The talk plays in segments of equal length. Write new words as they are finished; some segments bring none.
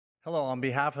Hello, on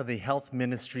behalf of the Health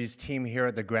Ministries team here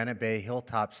at the Granite Bay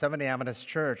Hilltop Seventh-day Adventist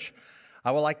Church,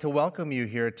 I would like to welcome you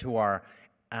here to our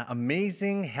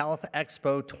amazing Health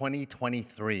Expo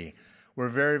 2023. We're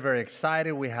very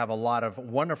excited. We have a lot of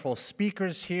wonderful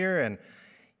speakers here, and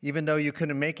even though you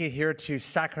couldn't make it here to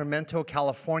Sacramento,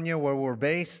 California, where we're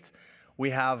based, we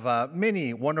have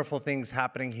many wonderful things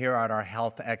happening here at our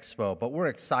Health Expo. But we're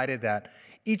excited that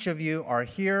each of you are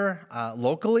here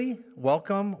locally.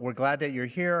 Welcome. We're glad that you're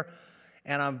here.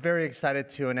 And I'm very excited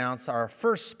to announce our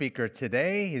first speaker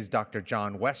today. He's Dr.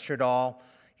 John Westerdahl.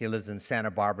 He lives in Santa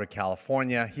Barbara,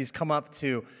 California. He's come up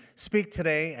to speak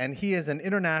today, and he is an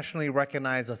internationally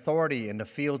recognized authority in the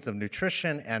fields of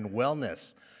nutrition and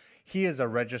wellness. He is a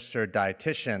registered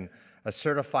dietitian, a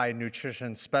certified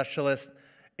nutrition specialist,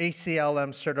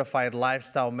 ACLM certified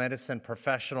lifestyle medicine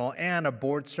professional, and a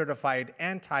board certified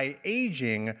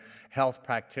anti-aging health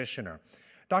practitioner.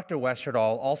 Dr.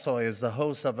 Westerdahl also is the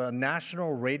host of a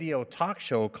national radio talk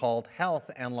show called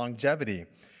Health and Longevity.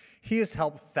 He has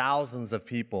helped thousands of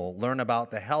people learn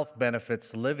about the health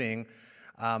benefits living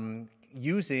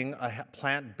using a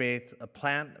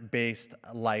plant-based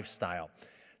lifestyle.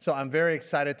 So I'm very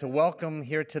excited to welcome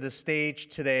here to the stage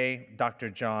today, Dr.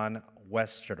 John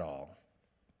Westerdahl.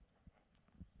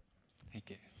 Thank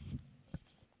you.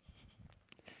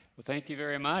 Well, thank you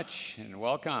very much, and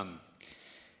welcome.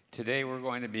 Today we're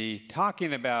going to be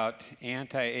talking about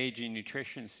anti-aging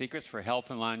nutrition secrets for health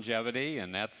and longevity,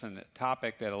 and that's a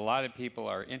topic that a lot of people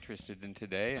are interested in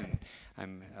today, and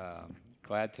I'm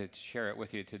glad to share it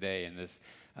with you today in this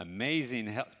amazing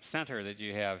health center that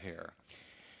you have here.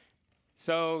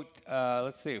 So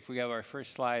let's see if we have our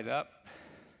first slide up.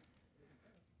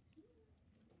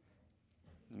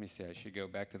 Let me see, I should go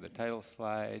back to the title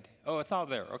slide. Oh, it's all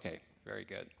there. Okay, very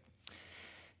good.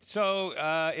 So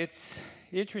it's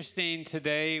interesting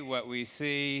today what we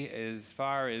see as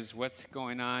far as what's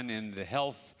going on in the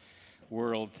health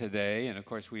world today. And of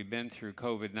course, we've been through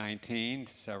COVID-19,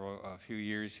 a few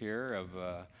years here of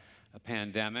a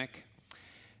pandemic.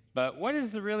 But what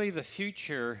is really the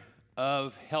future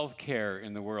of healthcare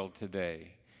in the world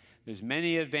today? There's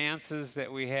many advances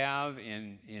that we have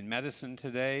in medicine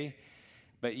today.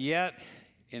 But yet,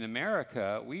 in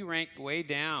America, we rank way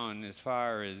down as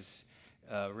far as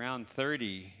around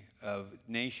 30 of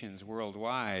nations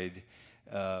worldwide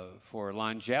for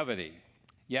longevity.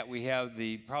 Yet we have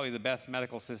probably the best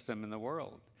medical system in the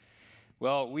world.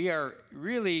 Well, we are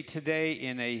really today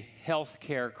in a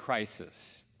healthcare crisis.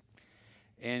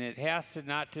 And it has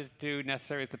not to do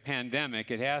necessarily with the pandemic.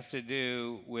 It has to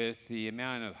do with the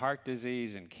amount of heart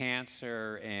disease and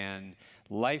cancer and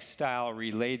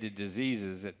lifestyle-related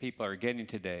diseases that people are getting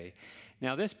today.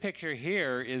 Now, this picture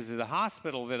here is the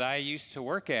hospital that I used to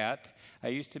work at. I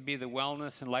used to be the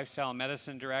wellness and lifestyle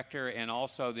medicine director and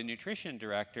also the nutrition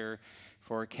director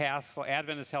for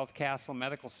Adventist Health Castle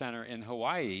Medical Center in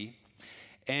Hawaii.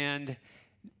 And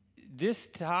this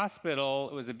hospital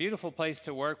was a beautiful place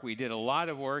to work. We did a lot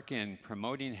of work in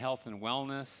promoting health and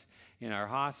wellness in our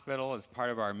hospital as part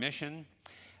of our mission.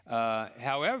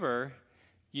 However,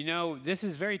 you know, this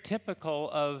is very typical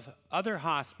of other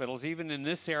hospitals, even in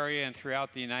this area and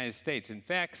throughout the United States. In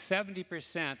fact,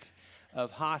 70%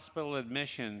 of hospital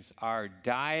admissions are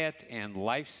diet and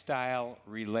lifestyle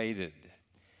related.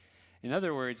 In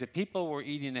other words, if people were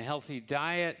eating a healthy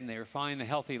diet and they were following a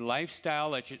healthy lifestyle,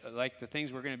 like the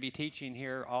things we're going to be teaching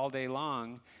here all day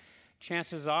long,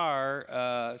 chances are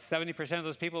 70% of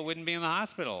those people wouldn't be in the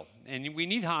hospital. And we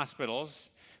need hospitals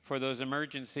for those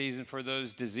emergencies and for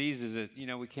those diseases that, you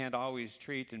know, we can't always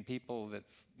treat, and people that,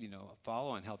 you know,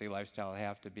 follow a healthy lifestyle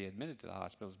have to be admitted to the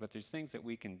hospitals, but there's things that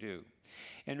we can do.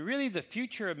 And really the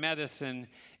future of medicine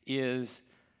is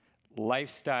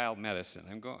lifestyle medicine.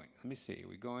 Let me see, are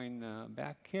we going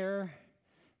back here?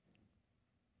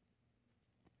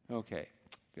 Okay,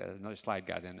 another slide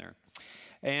got in there.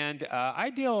 And I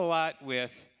deal a lot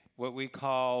with what we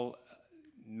call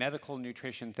medical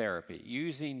nutrition therapy,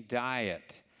 using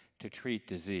diet to treat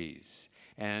disease.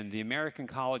 And the American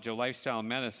College of Lifestyle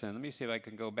Medicine, let me see if I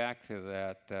can go back to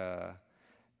that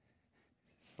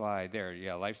slide there.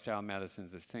 Yeah, lifestyle medicine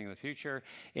is the thing of the future.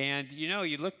 And you know,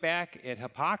 you look back at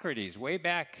Hippocrates, way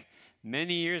back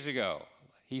many years ago.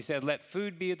 He said, "Let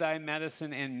food be thy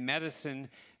medicine, and medicine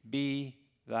be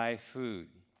thy food."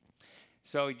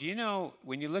 So do you know,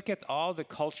 when you look at all the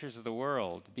cultures of the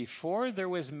world, before there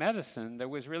was medicine, there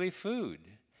was really food.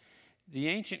 The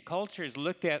ancient cultures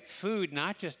looked at food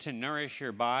not just to nourish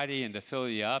your body and to fill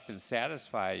you up and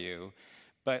satisfy you,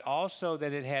 but also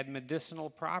that it had medicinal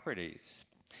properties.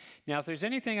 Now, if there's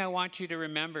anything I want you to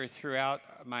remember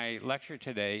throughout my lecture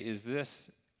today is this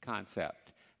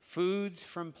concept: foods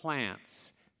from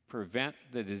plants prevent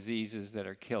the diseases that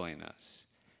are killing us.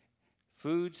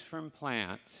 Foods from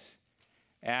plants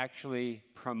actually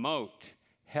promote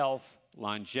health,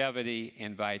 longevity,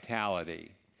 and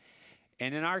vitality.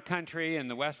 And in our country, in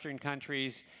the Western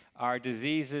countries, our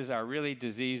diseases are really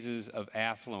diseases of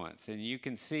affluence. And you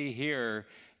can see here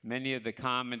many of the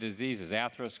common diseases,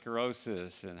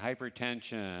 atherosclerosis and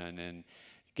hypertension and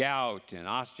gout and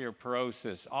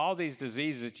osteoporosis. All these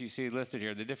diseases that you see listed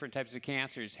here, the different types of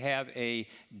cancers, have a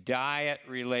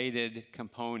diet-related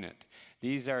component.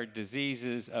 These are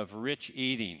diseases of rich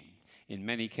eating in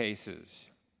many cases.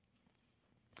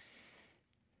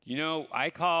 You know,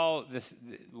 I call this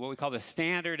what we call the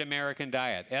standard American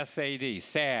diet, SAD,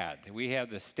 SAD. We have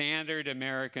the standard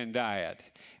American diet,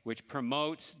 which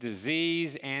promotes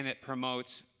disease and it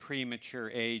promotes premature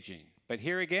aging. But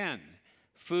here again,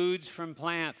 foods from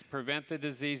plants prevent the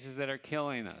diseases that are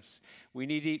killing us. We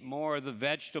need to eat more of the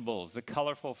vegetables, the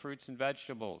colorful fruits and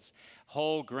vegetables,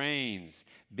 whole grains,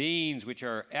 beans, which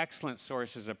are excellent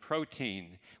sources of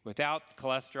protein without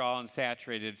cholesterol and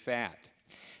saturated fat.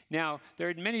 Now, there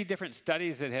are many different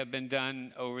studies that have been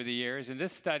done over the years, and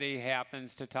this study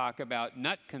happens to talk about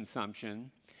nut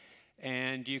consumption.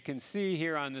 And you can see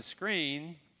here on the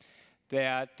screen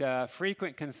that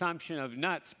frequent consumption of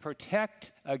nuts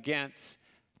protect against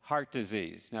heart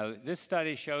disease. Now, this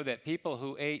study showed that people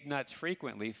who ate nuts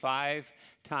frequently, 5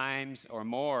 times or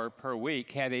more per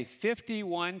week, had a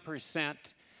 51%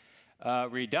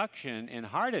 reduction in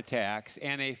heart attacks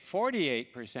and a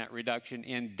 48% reduction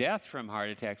in death from heart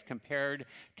attacks compared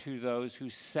to those who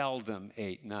seldom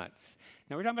ate nuts.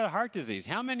 Now, we're talking about heart disease.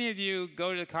 How many of you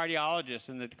go to the cardiologist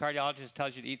and the cardiologist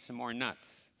tells you to eat some more nuts?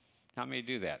 How many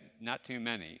do that? Not too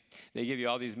many. They give you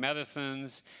all these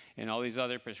medicines and all these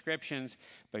other prescriptions,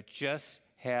 but just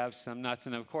have some nuts.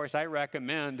 And of course, I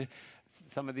recommend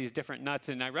some of these different nuts,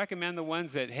 and I recommend the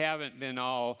ones that haven't been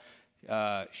all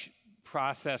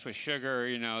processed with sugar.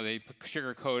 You know, they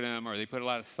sugarcoat them or they put a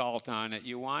lot of salt on it.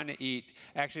 You want to eat,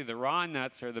 actually the raw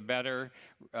nuts are the better.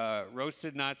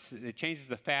 Roasted nuts, it changes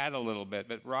the fat a little bit,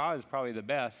 but raw is probably the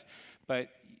best. But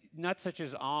nuts such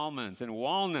as almonds and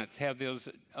walnuts have those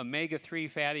omega-3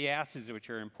 fatty acids which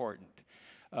are important.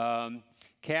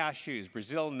 Cashews,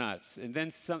 Brazil nuts, and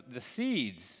then the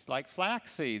seeds like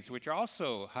flax seeds, which are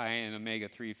also high in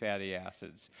omega-3 fatty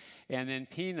acids. And then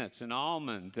peanuts and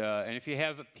almond. And if you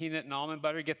have peanut and almond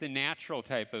butter, get the natural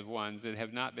type of ones that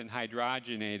have not been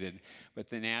hydrogenated, but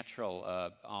the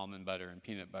natural almond butter and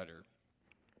peanut butter.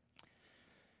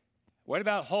 What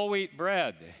about whole wheat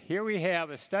bread? Here we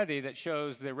have a study that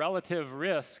shows the relative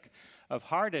risk of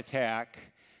heart attack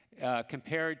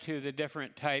compared to the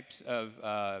different types of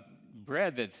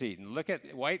bread that's eaten. Look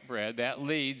at white bread, that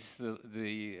leads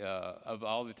of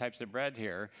all the types of bread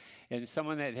here. And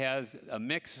someone that has a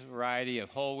mixed variety of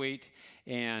whole wheat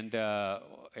and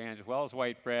as well as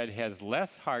white bread has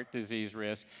less heart disease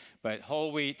risk, but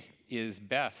whole wheat is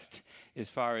best as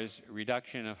far as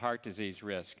reduction of heart disease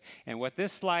risk. And what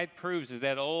this slide proves is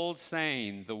that old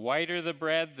saying, the whiter the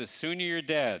bread, the sooner you're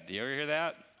dead. Do you ever hear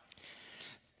that?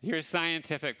 Here's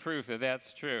scientific proof that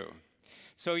that's true.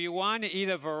 So you want to eat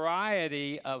a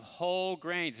variety of whole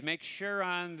grains. Make sure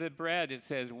on the bread it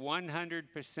says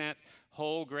 100%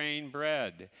 whole grain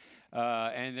bread.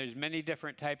 And there's many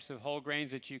different types of whole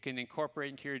grains that you can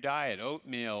incorporate into your diet.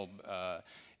 Oatmeal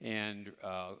and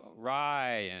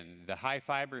rye and the high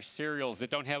fiber cereals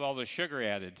that don't have all the sugar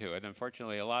added to it.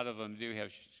 Unfortunately, a lot of them do have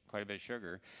quite a bit of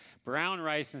sugar. Brown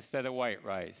rice instead of white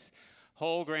rice.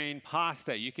 Whole grain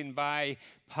pasta. You can buy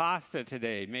pasta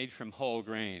today made from whole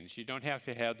grains. You don't have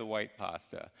to have the white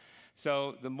pasta.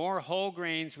 So the more whole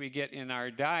grains we get in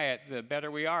our diet, the better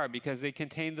we are because they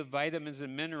contain the vitamins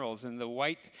and minerals, and the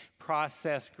white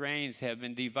processed grains have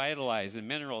been devitalized, and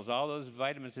minerals, all those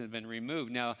vitamins have been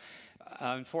removed. Now,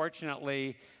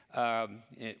 unfortunately,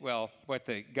 what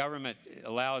the government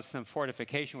allows some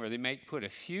fortification where they might put a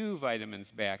few vitamins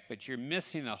back, but you're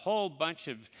missing a whole bunch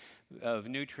of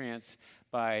nutrients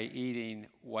by eating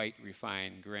white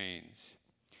refined grains.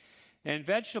 And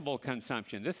vegetable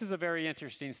consumption. This is a very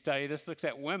interesting study. This looks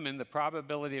at women, the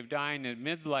probability of dying in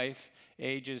midlife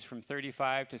ages from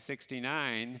 35 to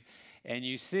 69. And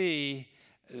you see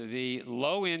the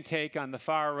low intake on the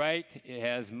far right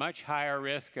has much higher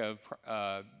risk of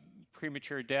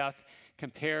premature death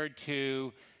compared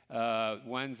to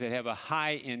ones that have a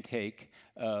high intake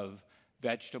of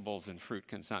vegetables and fruit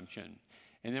consumption.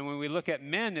 And then when we look at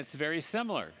men, it's very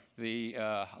similar. The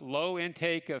low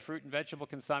intake of fruit and vegetable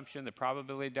consumption, the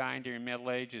probability of dying during middle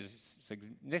age is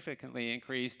significantly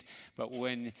increased. But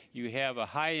when you have a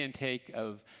high intake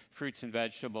of fruits and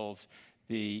vegetables,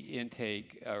 the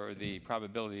intake or the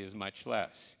probability is much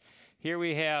less. Here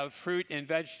we have fruit and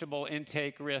vegetable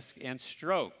intake risk and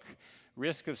stroke.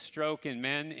 Risk of stroke in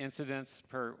men, incidence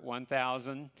per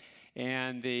 1,000.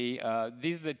 And these are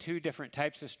the two different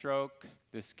types of stroke,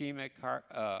 the ischemic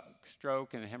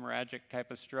stroke and the hemorrhagic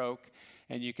type of stroke.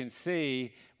 And you can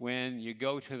see when you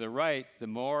go to the right, the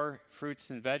more fruits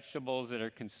and vegetables that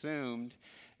are consumed,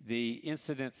 the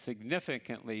incidence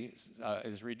significantly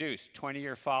is reduced.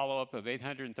 20-year follow-up of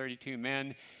 832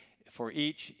 men. For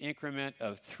each increment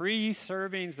of 3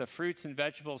 servings of fruits and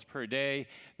vegetables per day,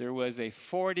 there was a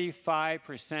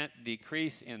 45%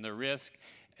 decrease in the risk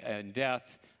and death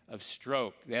of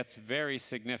stroke. That's very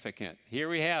significant. Here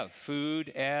we have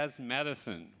food as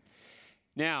medicine.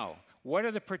 Now, what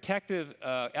are the protective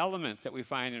elements that we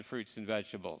find in fruits and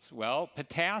vegetables? Well,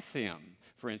 potassium,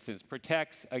 for instance,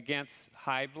 protects against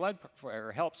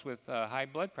or helps with high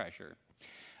blood pressure.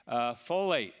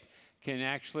 Folate can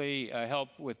actually help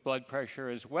with blood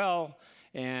pressure as well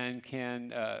and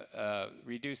can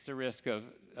reduce the risk of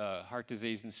heart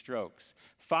disease and strokes.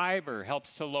 Fiber helps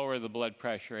to lower the blood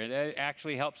pressure. It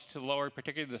actually helps to lower,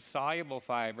 particularly the soluble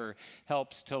fiber,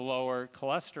 helps to lower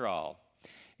cholesterol.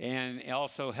 And it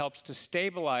also helps to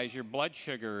stabilize your blood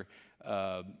sugar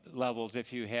levels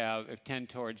if you tend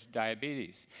towards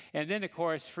diabetes. And then, of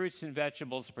course, fruits and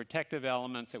vegetables, protective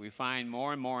elements that we find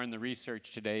more and more in the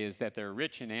research today is that they're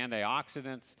rich in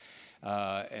antioxidants,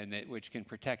 which can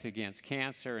protect against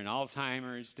cancer and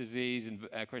Alzheimer's disease. And,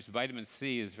 of course, vitamin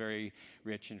C is very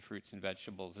rich in fruits and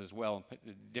vegetables as well.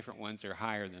 Different ones are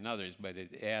higher than others, but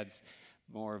it adds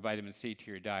more vitamin C to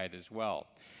your diet as well.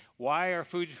 Why are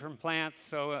foods from plants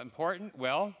so important?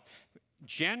 Well,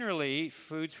 generally,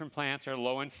 foods from plants are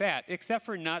low in fat, except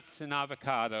for nuts and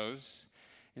avocados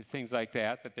and things like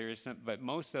that. But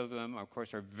most of them, of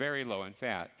course, are very low in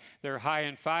fat. They're high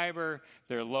in fiber,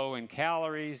 they're low in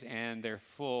calories, and they're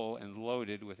full and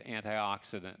loaded with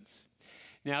antioxidants.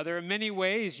 Now, there are many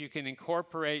ways you can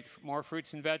incorporate more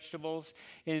fruits and vegetables.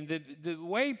 And the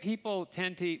way people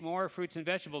tend to eat more fruits and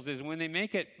vegetables is when they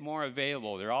make it more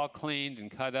available. They're all cleaned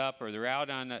and cut up, or they're out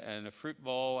in a fruit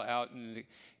bowl out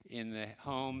in the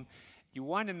home. You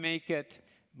want to make it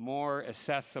more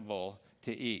accessible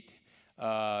to eat.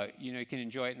 You can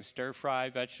enjoy it in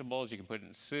stir-fried vegetables. You can put it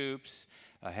in soups,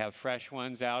 have fresh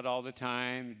ones out all the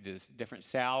time, different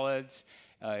salads.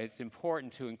 It's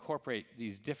important to incorporate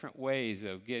these different ways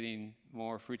of getting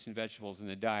more fruits and vegetables in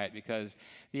the diet because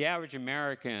the average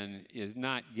American is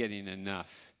not getting enough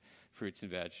fruits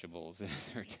and vegetables in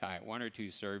their diet, 1 or 2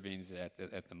 servings at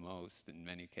the most in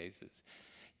many cases.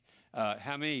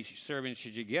 How many servings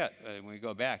should you get when we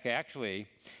go back? Actually,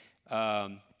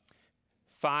 5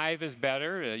 is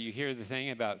better. You hear the thing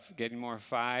about getting more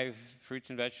 5 fruits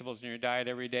and vegetables in your diet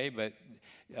every day, but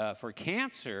for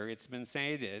cancer, it's been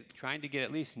said that trying to get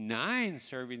at least 9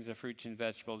 servings of fruits and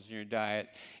vegetables in your diet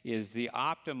is the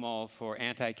optimal for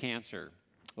anti-cancer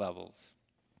levels.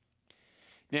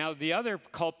 Now, the other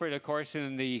culprit, of course,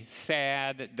 in the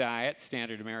SAD diet,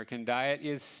 standard American diet,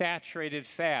 is saturated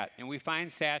fat. And we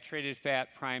find saturated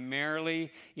fat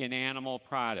primarily in animal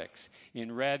products.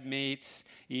 In red meats,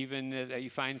 even you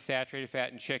find saturated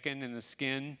fat in chicken, in the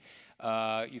skin.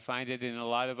 You find it in a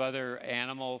lot of other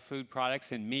animal food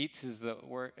products, and meats is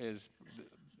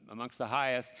amongst the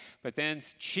highest. But then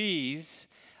cheese.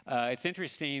 It's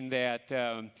interesting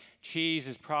that cheese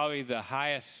is probably the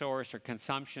highest source or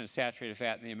consumption of saturated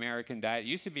fat in the American diet. It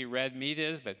used to be red meat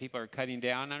but people are cutting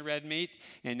down on red meat,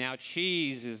 and now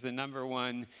cheese is the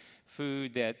 #1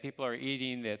 food that people are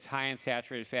eating that's high in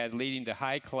saturated fat, leading to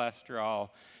high cholesterol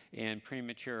and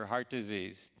premature heart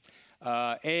disease.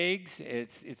 Eggs,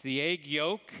 it's the egg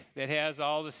yolk that has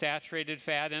all the saturated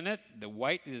fat in it. The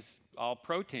white is all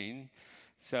protein.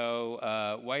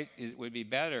 So white would be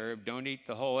better. Don't eat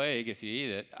the whole egg if you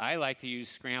eat it. I like to use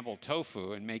scrambled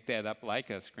tofu and make that up like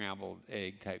a scrambled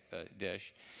egg type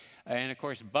dish. And of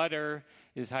course, butter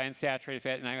is high in saturated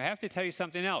fat. And I have to tell you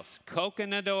something else.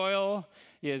 Coconut oil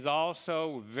is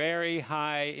also very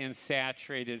high in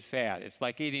saturated fat. It's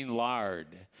like eating lard.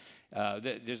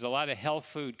 There's a lot of health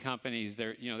food companies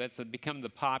that's become the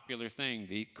popular thing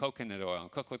to eat coconut oil and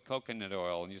cook with coconut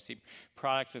oil, and you see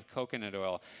products with coconut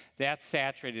oil. That's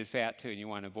saturated fat too, and you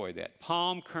want to avoid that.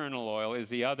 Palm kernel oil is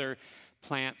the other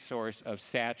plant source of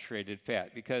saturated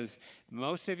fat because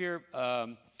most of your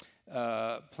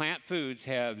plant foods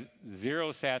have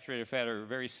 0 saturated fat or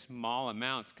very small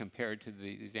amounts compared to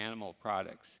these animal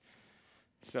products.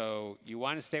 So you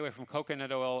want to stay away from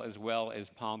coconut oil as well as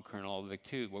palm kernel, the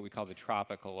two, what we call the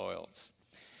tropical oils.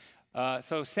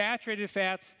 So saturated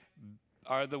fats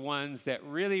are the ones that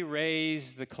really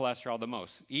raise the cholesterol the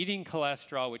most. Eating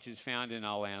cholesterol, which is found in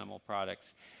all animal products,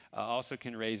 also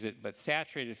can raise it, but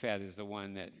saturated fat is the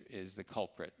one that is the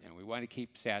culprit, and we want to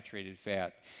keep saturated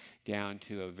fat down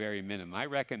to a very minimum. I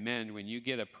recommend when you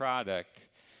get a product,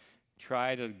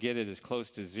 try to get it as close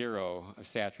to zero of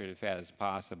saturated fat as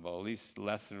possible, at least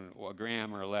less than a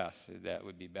gram or less. That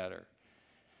would be better.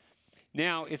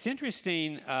 Now, it's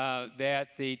interesting that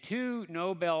the two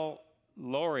Nobel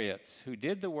laureates who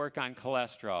did the work on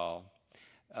cholesterol,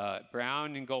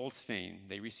 Brown and Goldstein,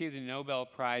 they received the Nobel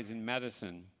Prize in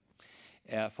Medicine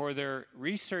for their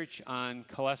research on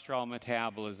cholesterol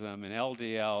metabolism and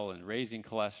LDL and raising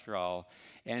cholesterol.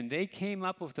 And they came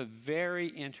up with a very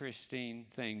interesting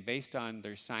thing based on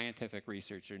their scientific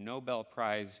research, their Nobel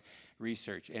Prize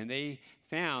research. And they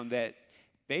found that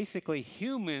basically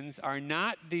humans are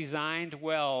not designed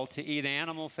well to eat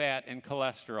animal fat and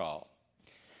cholesterol.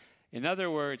 In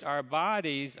other words, our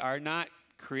bodies are not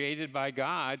created by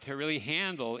God to really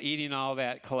handle eating all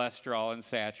that cholesterol and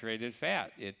saturated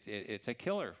fat. It's a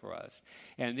killer for us.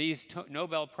 And these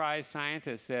Nobel Prize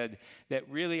scientists said that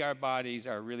really our bodies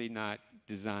are really not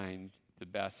designed the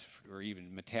best for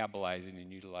even metabolizing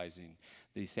and utilizing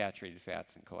these saturated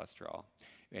fats and cholesterol.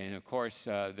 And of course,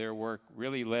 their work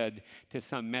really led to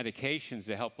some medications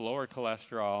to help lower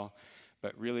cholesterol.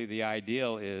 But really the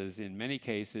ideal is, in many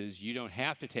cases, you don't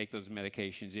have to take those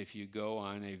medications if you go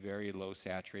on a very low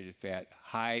saturated fat,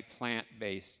 high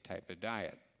plant-based type of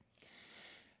diet.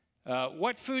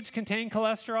 What foods contain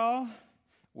cholesterol?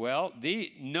 Well,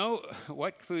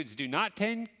 what foods do not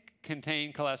contain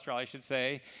cholesterol, I should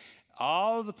say.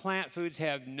 All the plant foods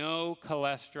have no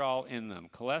cholesterol in them.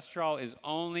 Cholesterol is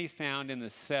only found in the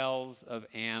cells of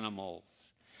animals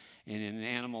and in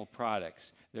animal products.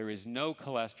 There is no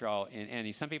cholesterol in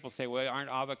any. Some people say, well, aren't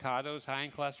avocados high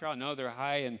in cholesterol? No, they're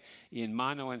high in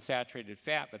monounsaturated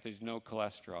fat, but there's no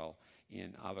cholesterol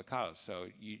in avocados. So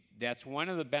that's one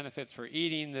of the benefits for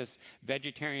eating this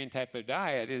vegetarian type of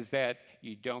diet, is that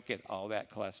you don't get all that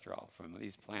cholesterol from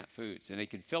these plant foods. And they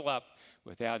can fill up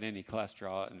without any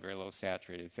cholesterol and very low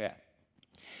saturated fat.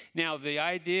 Now, the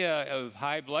idea of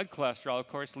high blood cholesterol, of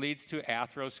course, leads to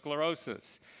atherosclerosis.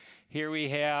 Here we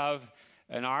have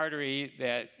an artery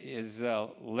that is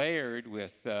layered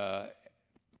with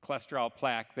cholesterol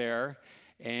plaque there,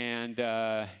 and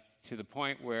to the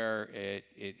point where it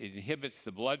inhibits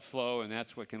the blood flow, and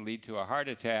that's what can lead to a heart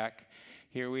attack.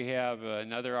 Here we have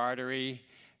another artery.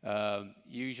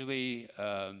 Usually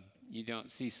you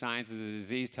don't see signs of the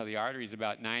disease till the artery is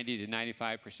about 90 to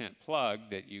 95%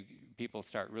 plugged, that people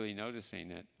start really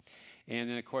noticing it. And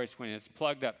then, of course, when it's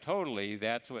plugged up totally,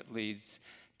 that's what leads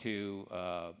to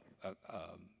a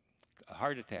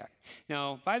heart attack.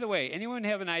 Now, by the way, anyone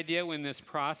have an idea when this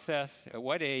process, at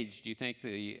what age do you think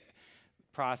the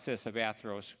process of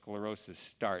atherosclerosis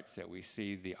starts, that we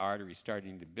see the artery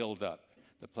starting to build up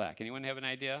the plaque? Anyone have an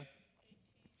idea?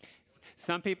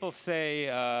 Some people say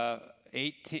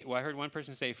 18. Well, I heard one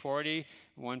person say 40.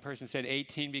 One person said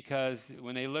 18, because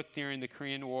when they looked during the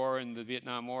Korean War and the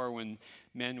Vietnam War, when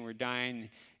men were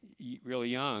dying really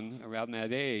young, around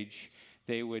that age,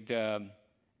 they would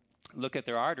look at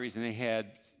their arteries and they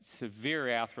had severe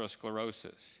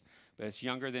atherosclerosis. But it's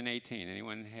younger than 18.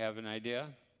 Anyone have an idea?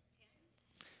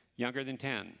 10. Younger than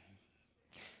 10.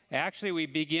 Actually, we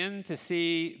begin to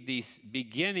see the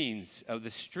beginnings of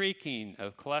the streaking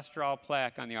of cholesterol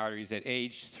plaque on the arteries at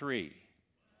age 3.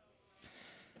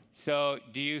 So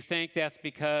do you think that's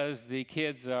because the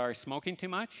kids are smoking too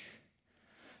much?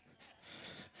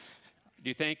 Do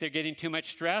you think they're getting too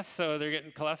much stress, so they're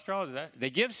getting cholesterol?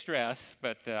 They give stress,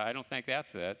 but I don't think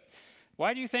that's it.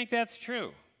 Why do you think that's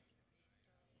true?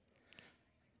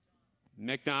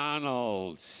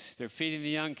 McDonald's. They're feeding the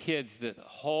young kids the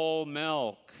whole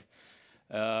milk,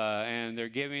 and they're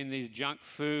giving these junk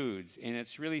foods, and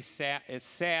it's really sad. It's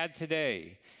sad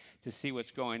today to see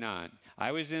what's going on.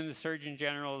 I was in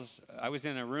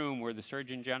a room where the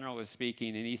Surgeon General was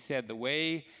speaking, and he said the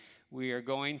way we are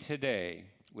going today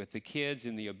with the kids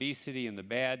and the obesity and the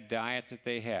bad diets that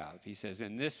they have, he says,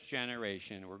 in this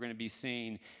generation, we're going to be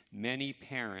seeing many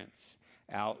parents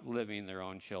outliving their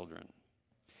own children.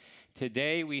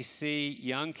 Today, we see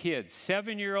young kids,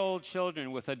 7-year-old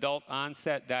children with adult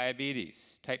onset diabetes,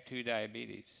 type 2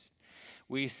 diabetes.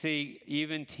 We see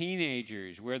even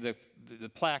teenagers where the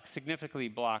plaque significantly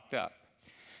blocked up.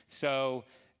 So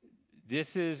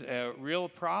this is a real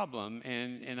problem,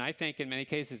 and I think in many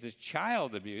cases it's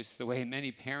child abuse, the way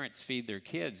many parents feed their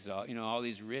kids, all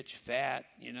these rich, fat,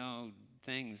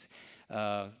 things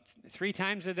 3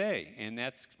 times a day, and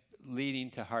that's leading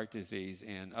to heart disease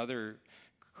and other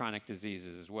chronic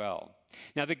diseases as well.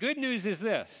 Now, the good news is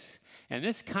this, and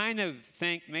this kind of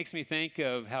makes me think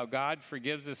of how God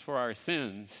forgives us for our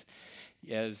sins.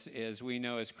 as we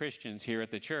know as Christians here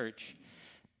at the church,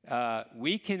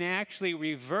 we can actually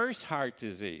reverse heart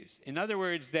disease. In other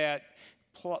words, that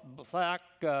plaque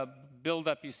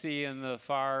buildup you see in the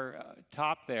far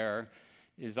top there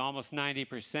is almost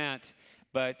 90%,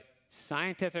 but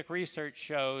scientific research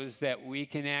shows that we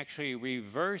can actually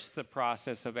reverse the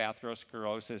process of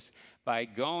atherosclerosis by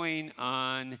going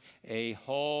on a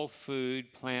whole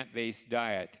food, plant-based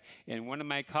diet. And one of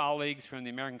my colleagues from the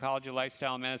American College of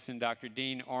Lifestyle Medicine, Dr.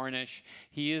 Dean Ornish,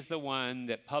 he is the one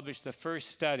that published the first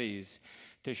studies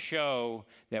to show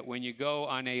that when you go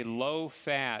on a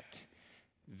low-fat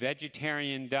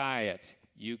vegetarian diet,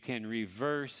 you can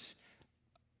reverse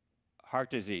heart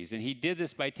disease. And he did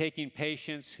this by taking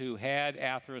patients who had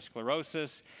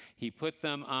atherosclerosis. He put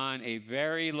them on a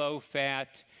very low-fat,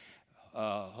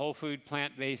 whole food,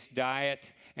 plant-based diet,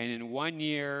 and in 1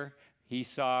 year, he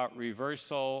saw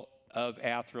reversal of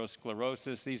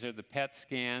atherosclerosis. These are the PET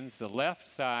scans. The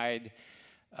left side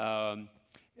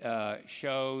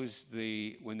shows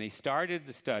when they started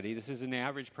the study. This is an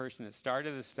average person that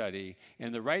started the study.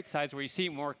 And the right side is where you see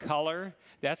more color.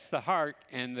 That's the heart.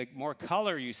 And the more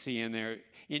color you see in there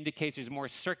indicates there's more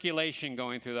circulation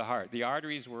going through the heart. The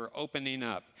arteries were opening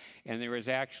up. And there was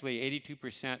actually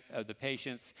 82% of the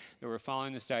patients that were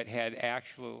following this diet had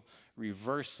actual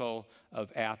reversal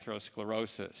of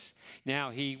atherosclerosis. Now,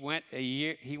 he went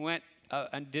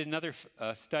and did another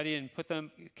study and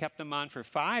kept them on for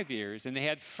 5 years, and they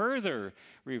had further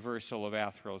reversal of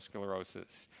atherosclerosis.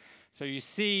 So you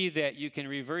see that you can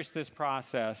reverse this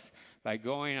process by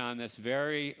going on this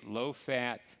very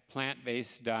low-fat,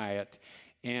 plant-based diet.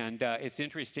 And it's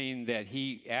interesting that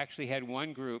he actually had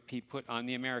one group he put on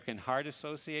the American Heart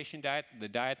Association diet, the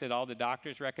diet that all the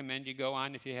doctors recommend you go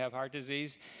on if you have heart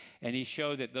disease. And he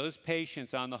showed that those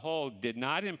patients on the whole did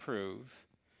not improve,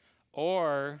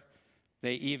 or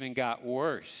they even got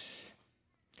worse.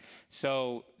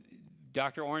 So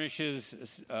Dr. Ornish's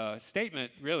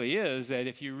statement really is that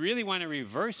if you really want to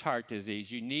reverse heart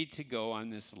disease, you need to go on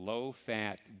this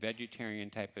low-fat, vegetarian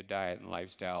type of diet and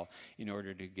lifestyle in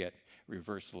order to get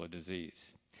reversal of disease.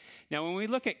 Now, when we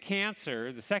look at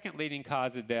cancer, the second leading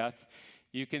cause of death,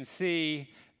 you can see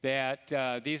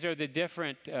that these are the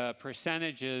different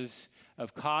percentages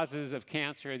of causes of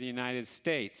cancer in the United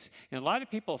States. And a lot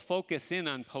of people focus in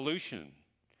on pollution.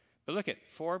 But look at,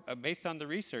 based on the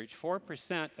research,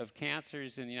 4% of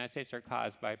cancers in the United States are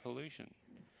caused by pollution.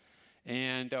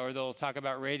 Or they'll talk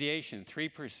about radiation,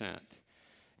 3%.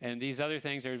 And these other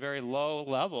things are very low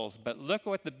levels. But look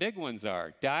what the big ones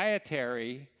are.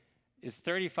 Dietary is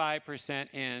 35%,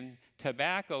 and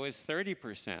tobacco is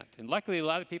 30%. And luckily, a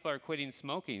lot of people are quitting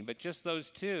smoking, but just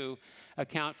those two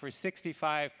account for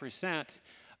 65%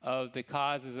 of the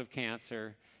causes of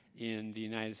cancer in the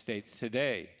United States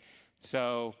today.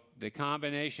 So the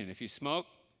combination, if you smoke,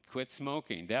 quit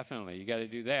smoking, definitely. You got to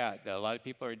do that. A lot of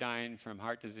people are dying from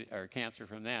heart disease or cancer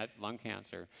from that, lung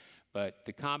cancer. But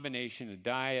the combination of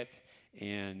diet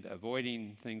and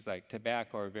avoiding things like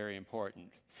tobacco are very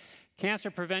important.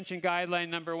 Cancer prevention guideline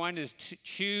number 1 is to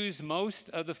choose most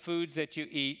of the foods that you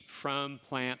eat from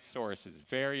plant sources.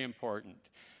 Very important.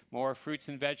 More fruits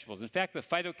and vegetables. In fact, the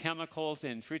phytochemicals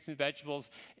in fruits and vegetables,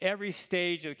 every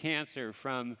stage of cancer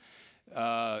from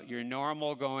your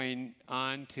normal going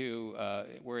on to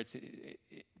where it's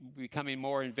becoming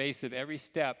more invasive, every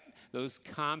step, those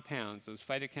compounds, those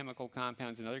phytochemical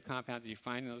compounds and other compounds that you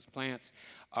find in those plants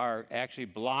are actually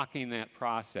blocking that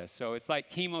process. So it's like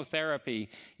chemotherapy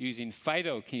using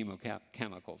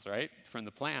phytochemicals, right, from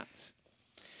the plants.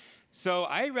 So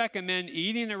I recommend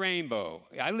eating a rainbow.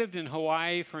 I lived in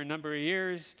Hawaii for a number of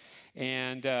years,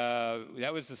 and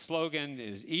that was the slogan,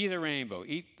 is eat a rainbow.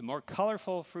 Eat the more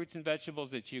colorful fruits and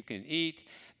vegetables that you can eat,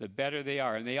 the better they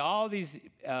are. And all these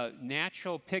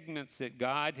natural pigments that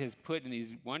God has put in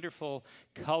these wonderful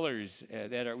colors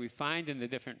that we find in the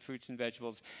different fruits and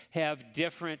vegetables have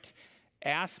different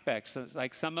aspects.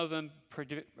 Like some of them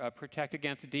protect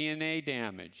against DNA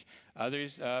damage.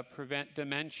 Others prevent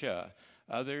dementia.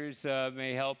 Others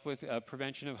may help with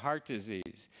prevention of heart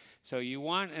disease. So you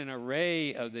want an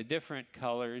array of the different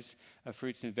colors of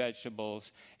fruits and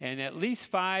vegetables, and at least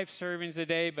 5 servings a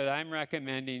day, but I'm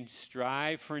recommending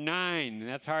strive for 9. And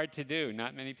that's hard to do.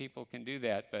 Not many people can do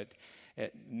that, but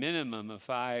at minimum of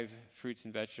 5 fruits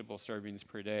and vegetable servings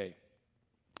per day.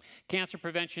 Cancer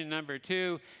prevention number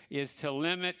 2 is to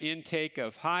limit intake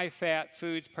of high-fat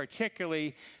foods,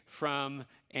 particularly from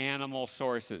animal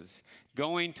sources.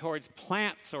 Going towards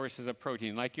plant sources of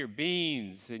protein, like your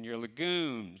beans and your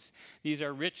legumes. These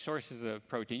are rich sources of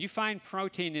protein. You find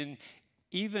protein in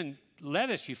even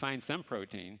lettuce, you find some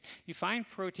protein. You find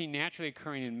protein naturally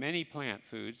occurring in many plant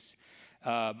foods.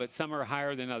 but some are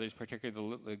higher than others,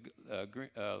 particularly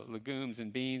the legumes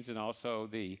and beans, and also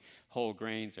the whole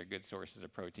grains are good sources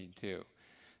of protein too.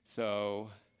 So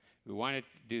we want to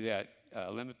do that,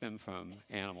 limit them from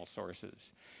animal sources.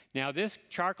 Now this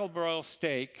charcoal broiled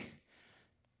steak,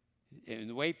 and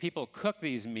the way people cook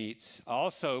these meats,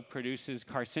 also produces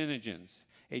carcinogens.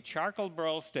 A charcoal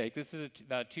broiled steak, this is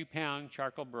about a 2-pound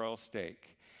charcoal broiled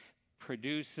steak,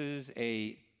 produces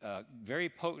a very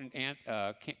potent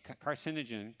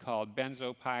carcinogen called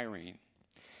benzopyrene.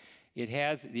 It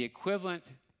has the equivalent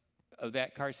of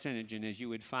that carcinogen as you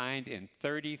would find in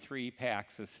 33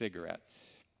 packs of cigarettes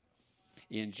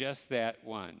in just that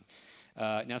one.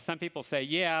 Now some people say,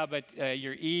 yeah, but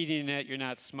you're eating it, you're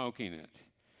not smoking it.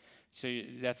 So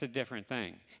that's a different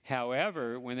thing.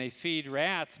 However, when they feed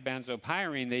rats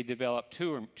benzopyrene, they develop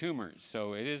tumors.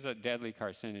 So it is a deadly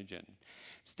carcinogen.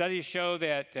 Studies show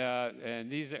that,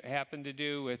 and these happen to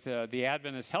do with the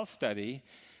Adventist Health Study,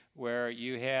 where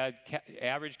you had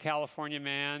average California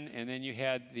man, and then you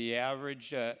had the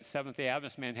average Seventh-day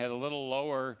Adventist man had a little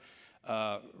lower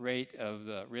rate of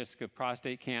the risk of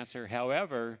prostate cancer.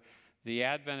 However,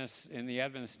 in the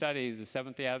Adventist study, the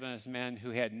Seventh-day Adventist men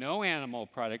who had no animal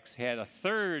products had a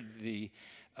third the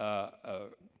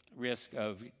risk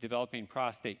of developing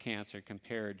prostate cancer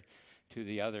compared to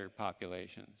the other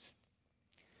populations.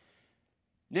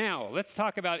 Now, let's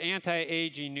talk about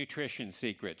anti-aging nutrition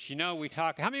secrets. You know,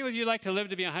 how many of you like to live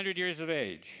to be 100 years of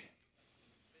age?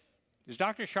 Is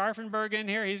Dr. Scharfenberg in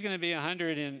here? He's going to be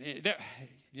 100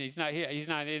 he's not here. He's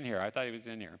not in here. I thought he was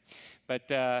in here.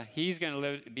 But he's going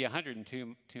to be 100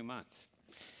 in 2 months.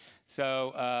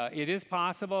 So it is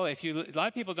possible. A lot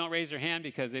of people don't raise their hand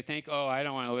because they think, oh, I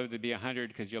don't want to live to be 100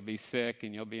 because you'll be sick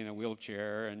and you'll be in a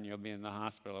wheelchair and you'll be in the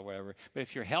hospital or whatever. But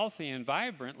if you're healthy and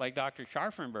vibrant, like Dr.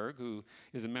 Scharfenberg, who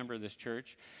is a member of this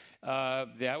church,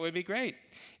 that would be great.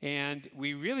 And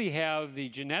we really have the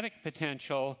genetic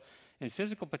potential and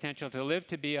physical potential to live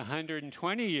to be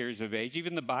 120 years of age.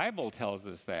 Even the Bible tells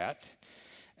us that.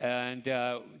 And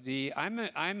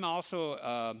I'm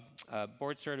also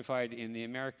board certified in the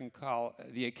American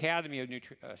Academy of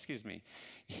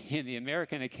in the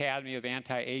American Academy of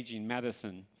Anti-Aging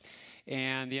Medicine.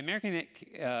 And the American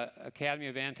Academy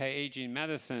of Anti-Aging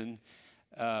Medicine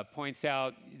points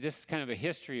out this is kind of a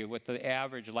history of what the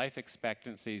average life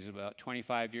expectancy is, about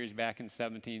 25 years back in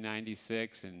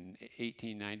 1796 and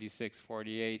 1896,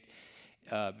 48.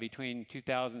 Between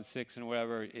 2006 and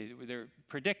whatever, they're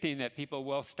predicting that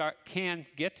people can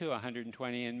get to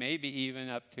 120 and maybe even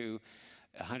up to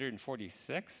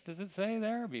 146. Does it say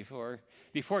there before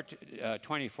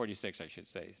 2046? I should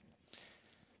say.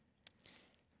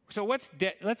 So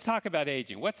let's talk about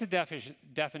aging. What's the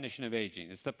definition of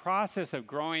aging? It's the process of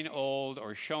growing old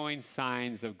or showing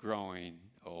signs of growing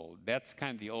old. That's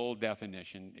kind of the old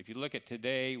definition. If you look at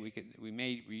today, we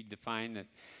may redefine it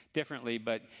differently,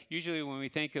 but usually when we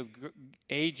think of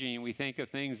aging, we think of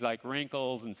things like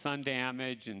wrinkles and sun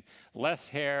damage and less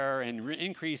hair and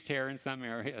increased hair in some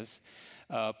areas,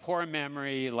 poor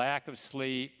memory, lack of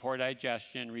sleep, poor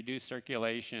digestion, reduced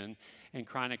circulation, and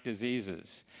chronic diseases.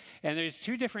 And there's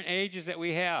 2 different ages that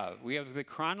we have. We have the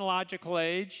chronological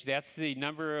age. That's the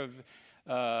number of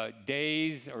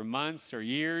days or months or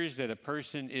years that a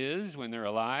person is when they're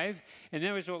alive. And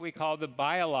then there's what we call the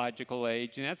biological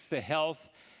age, and that's the health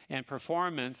and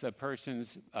performance of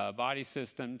person's body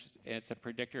systems. It's a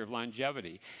predictor of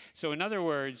longevity. So in other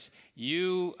words,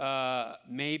 you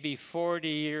may be 40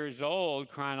 years old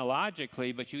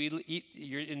chronologically, but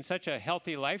you're in such a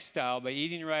healthy lifestyle by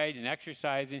eating right and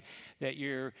exercising that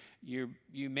you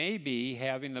may be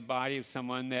having the body of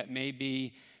someone that may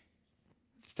be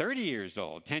 30 years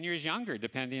old, 10 years younger,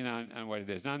 depending on what it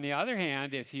is. On the other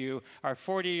hand, if you are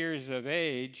 40 years of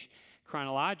age,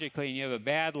 chronologically, and you have a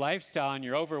bad lifestyle and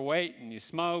you're overweight and you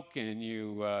smoke and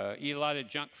you eat a lot of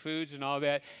junk foods and all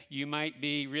that, you might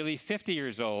be really 50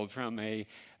 years old from a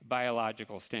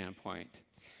biological standpoint.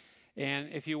 And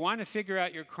if you want to figure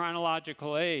out your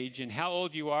chronological age and how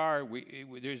old you are,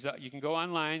 you can go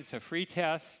online. It's a free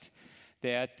test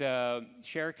that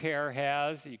ShareCare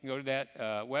has. You can go to that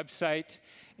website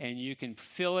and you can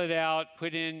fill it out,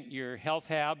 put in your health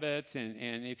habits,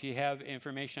 and if you have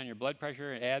information on your blood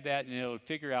pressure, add that, and it'll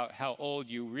figure out how old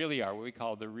you really are, what we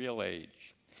call the real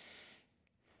age.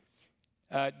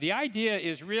 The idea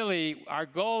is really, our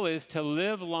goal is to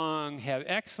live long, have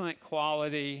excellent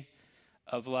quality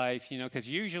of life, because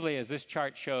usually, as this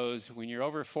chart shows, when you're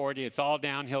over 40, it's all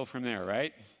downhill from there,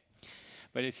 right?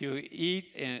 But if you eat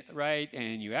right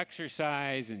and you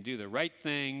exercise and do the right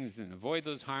things and avoid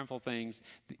those harmful things,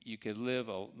 you could live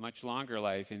a much longer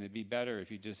life, and it'd be better if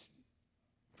you just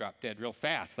drop dead real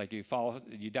fast, like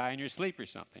you die in your sleep or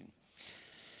something.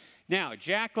 Now,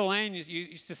 Jack LaLanne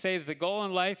used to say that the goal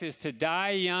in life is to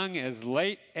die young as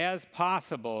late as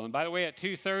possible. And by the way, at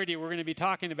 2:30, we're going to be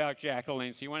talking about Jack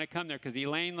LaLanne, so you want to come there, because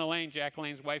Elaine LaLanne, Jack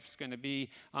LaLanne's wife, is going to be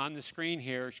on the screen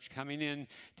here. She's coming in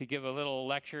to give a little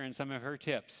lecture and some of her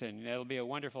tips, and it'll be a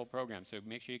wonderful program, so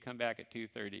make sure you come back at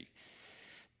 2:30.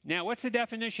 Now, what's the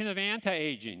definition of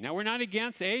anti-aging? Now, we're not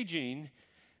against aging,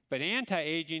 but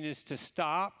anti-aging is to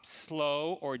stop,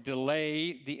 slow, or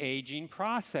delay the aging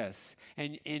process.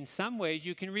 And in some ways,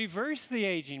 you can reverse the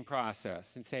aging process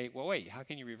and say, well, wait, how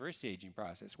can you reverse the aging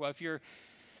process? Well, if you're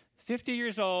 50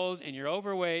 years old and you're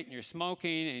overweight and you're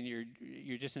smoking and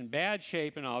you're just in bad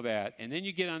shape and all that, and then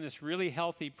you get on this really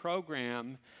healthy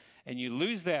program and you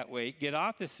lose that weight, get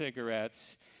off the cigarettes,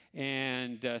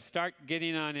 and start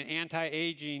getting on an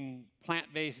anti-aging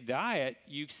plant-based diet,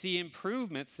 you see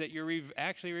improvements that you're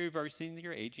actually reversing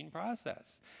your aging process.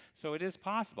 So it is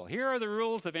possible. Here are the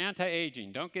rules of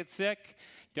anti-aging. Don't get sick,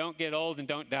 don't get old, and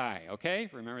don't die, okay?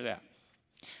 Remember that.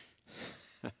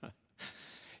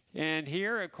 And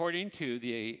here, according to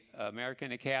the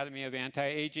American Academy of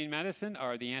Anti-Aging Medicine,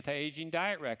 are the anti-aging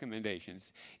diet recommendations.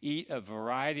 Eat a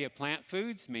variety of plant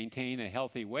foods, maintain a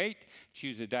healthy weight,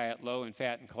 choose a diet low in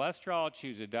fat and cholesterol,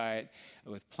 choose a diet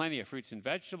with plenty of fruits and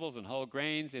vegetables and whole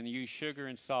grains, and use sugar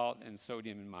and salt and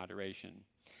sodium in moderation.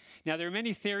 Now, there are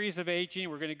many theories of aging.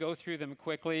 We're going to go through them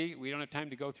quickly. We don't have time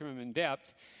to go through them in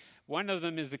depth. One of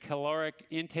them is the caloric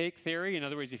intake theory. In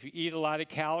other words, if you eat a lot of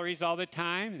calories all the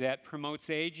time, that promotes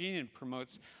aging and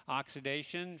promotes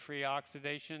oxidation, free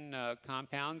oxidation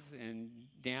compounds, and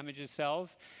damages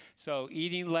cells. So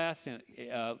eating less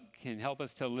can help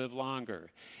us to live longer.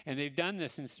 And they've done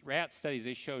this in rat studies.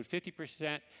 They showed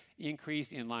 50%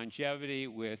 increase in longevity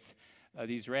with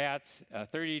these rats,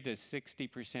 30 to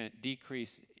 60%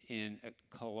 decrease in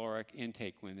caloric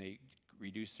intake when they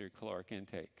reduce their caloric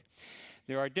intake.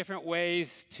 There are different ways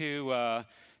to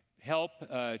help.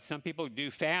 Some people do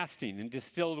fasting, and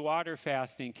distilled water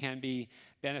fasting can be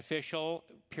beneficial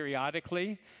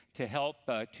periodically to help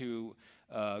to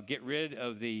get rid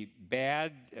of the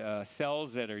bad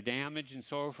cells that are damaged and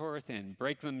so forth and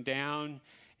break them down.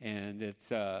 And it's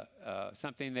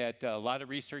something that a lot of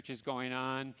research is going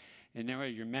on. And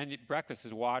then your breakfast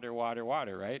is water, water,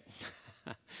 water, right?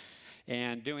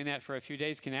 And doing that for a few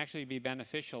days can actually be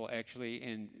beneficial, actually,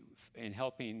 in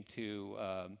helping to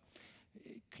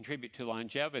contribute to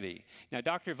longevity. Now,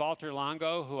 Dr. Walter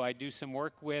Longo, who I do some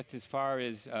work with as far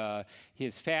as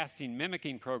his fasting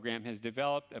mimicking program, has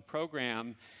developed a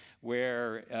program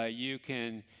where you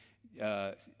can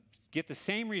get the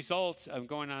same results of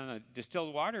going on a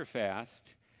distilled water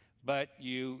fast, but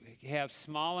you have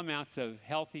small amounts of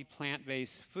healthy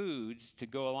plant-based foods to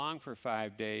go along for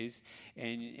 5 days,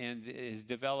 and has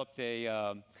developed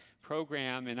a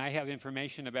program, and I have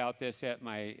information about this at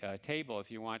my table if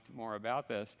you want more about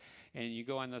this, and you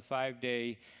go on the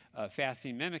 5-day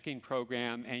fasting mimicking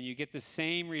program, and you get the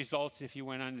same results if you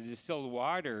went on a distilled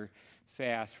water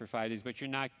fast for 5 days, but you're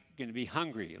not going to be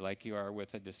hungry like you are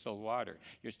with a distilled water.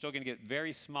 You're still going to get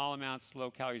very small amounts, low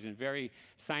calories, and very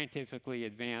scientifically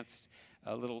advanced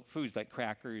little foods like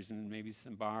crackers and maybe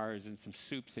some bars and some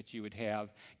soups that you would have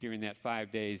during that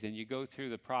 5 days. And you go through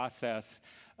the process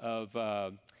of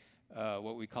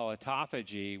what we call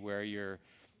autophagy, where your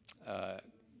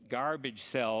garbage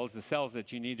cells, the cells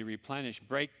that you need to replenish,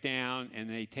 break down, and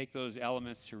they take those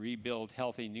elements to rebuild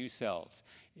healthy new cells.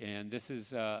 And this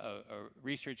is a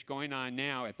research going on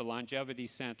now at the Longevity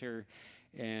Center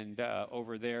and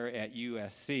over there at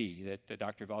USC that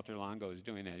Dr. Walter Longo is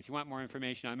doing that. If you want more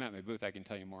information, I'm at my booth. I can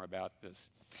tell you more about this.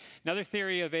 Another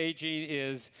theory of aging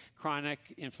is chronic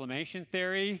inflammation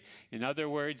theory. In other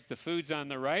words, the foods on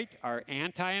the right are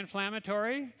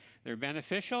anti-inflammatory. They're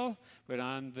beneficial, but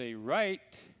on the right,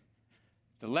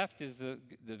 the left is the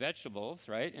vegetables,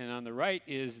 right? And on the right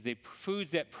is the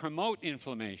foods that promote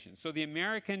inflammation. So the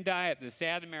American diet, the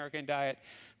sad American diet,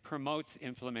 promotes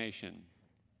inflammation.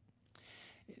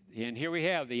 And here we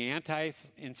have the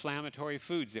anti-inflammatory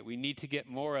foods that we need to get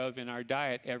more of in our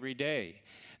diet every day.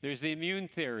 There's the immune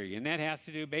theory, and that has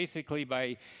to do basically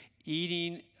by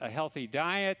eating a healthy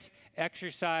diet,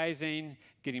 exercising,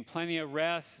 getting plenty of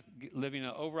rest, living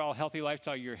an overall healthy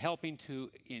lifestyle. You're helping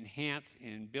to enhance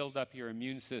and build up your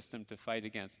immune system to fight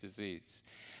against disease.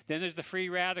 Then there's the free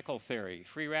radical theory.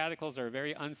 Free radicals are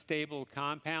very unstable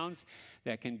compounds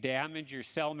that can damage your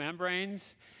cell membranes,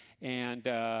 and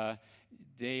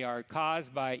they are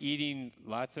caused by eating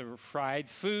lots of fried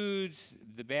foods,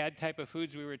 the bad type of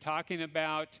foods we were talking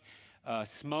about,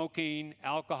 smoking,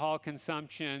 alcohol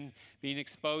consumption, being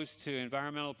exposed to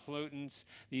environmental pollutants.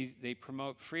 They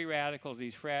promote free radicals.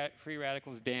 These free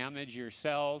radicals damage your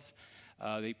cells.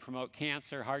 They promote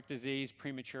cancer, heart disease,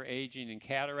 premature aging, and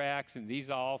cataracts, and these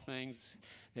are all things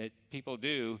that people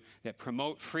do that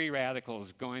promote free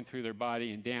radicals going through their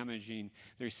body and damaging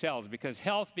their cells, because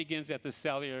health begins at the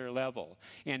cellular level.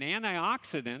 And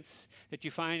antioxidants that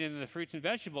you find in the fruits and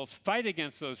vegetables fight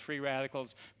against those free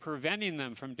radicals, preventing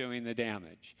them from doing the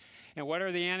damage. And what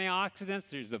are the antioxidants?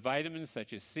 There's the vitamins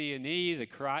such as C and E, the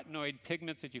carotenoid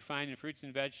pigments that you find in fruits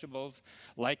and vegetables,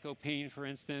 lycopene, for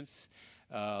instance,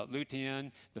 lutein,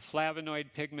 the flavonoid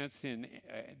pigments in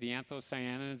the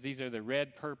anthocyanins. These are the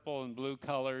red, purple, and blue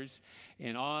colors.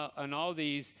 And all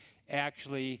these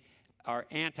actually are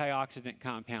antioxidant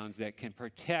compounds that can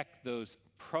protect those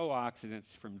pro-oxidants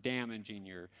from damaging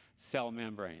your cell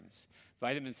membranes.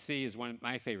 Vitamin C is one of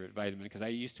my favorite vitamins because I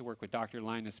used to work with Dr.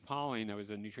 Linus Pauling. I was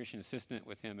a nutrition assistant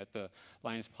with him at the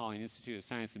Linus Pauling Institute of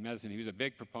Science and Medicine. He was a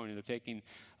big proponent of taking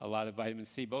a lot of vitamin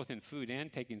C, both in food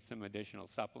and taking some additional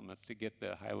supplements to get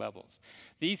the high levels.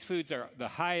 These foods are the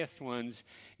highest ones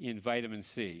in vitamin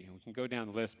C. We can go down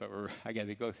the list, but I got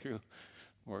to go through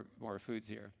more foods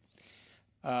here.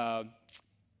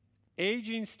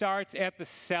 Aging starts at the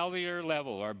cellular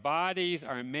level. Our bodies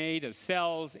are made of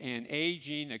cells, and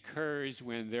aging occurs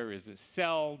when there is a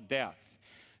cell death.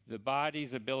 The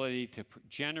body's ability to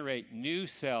generate new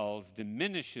cells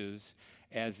diminishes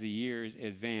as the years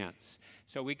advance.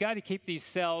 So we got to keep these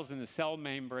cells and the cell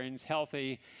membranes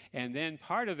healthy, and then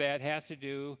part of that has to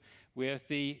do with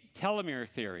the telomere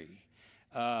theory.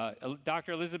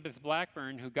 Dr. Elizabeth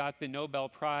Blackburn, who got the Nobel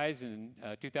Prize in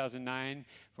 2009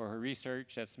 for her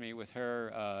research, that's me with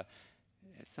her.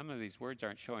 Some of these words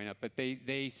aren't showing up, but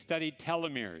they studied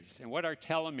telomeres. And what are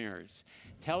telomeres?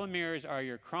 Telomeres are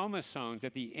your chromosomes.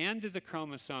 At the end of the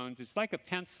chromosomes, it's like a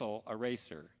pencil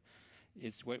eraser.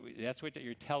 That's what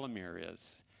your telomere is.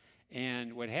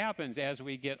 And what happens as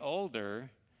we get older,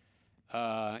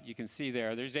 you can see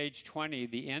there's age 20.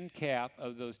 The end cap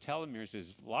of those telomeres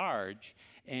is large,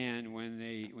 and when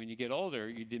you get older,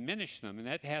 you diminish them, and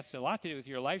that has a lot to do with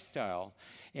your lifestyle.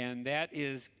 And that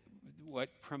is what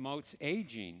promotes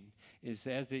aging. Is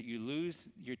as that you lose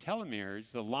your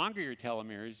telomeres. The longer your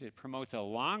telomeres, it promotes a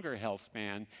longer health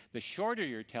span. The shorter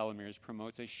your telomeres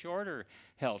promotes a shorter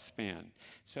health span.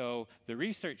 So the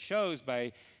research shows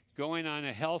by going on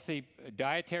a healthy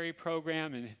dietary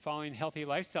program and following healthy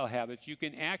lifestyle habits, you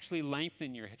can actually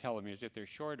lengthen your telomeres if they're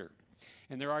shorter.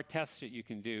 And there are tests that you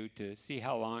can do to see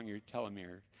how long your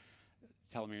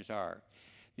telomeres are.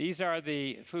 These are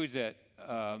the foods that,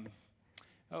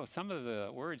 some of the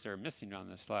words are missing on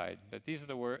the slide, but these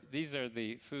are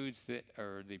the foods that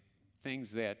are the things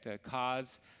that cause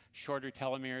shorter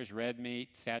telomeres: red meat,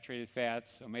 saturated fats,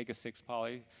 omega-6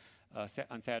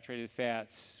 unsaturated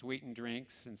fats, sweetened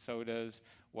drinks and sodas,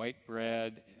 white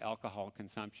bread, alcohol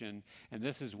consumption. And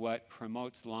this is what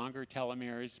promotes longer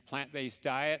telomeres. Plant-based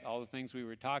diet, all the things we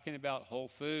were talking about, whole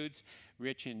foods,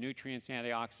 rich in nutrients,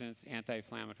 antioxidants,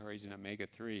 anti-inflammatories, and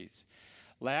omega-3s.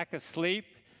 Lack of sleep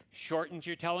shortens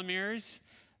your telomeres.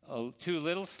 Too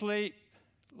little sleep,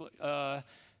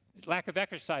 lack of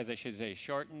exercise, I should say,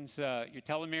 shortens your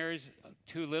telomeres.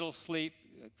 Too little sleep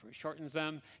shortens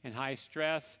them. And high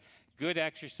stress. Good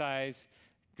exercise,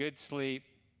 good sleep,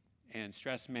 and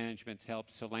stress management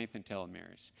helps to lengthen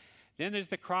telomeres. Then there's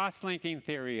the cross-linking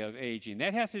theory of aging.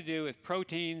 That has to do with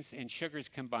proteins and sugars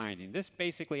combining. This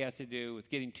basically has to do with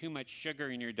getting too much sugar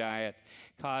in your diet,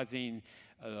 causing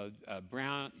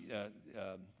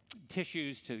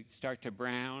tissues to start to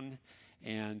brown.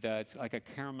 And it's like a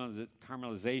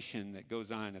caramelization that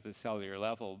goes on at the cellular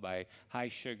level by high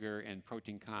sugar and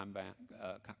protein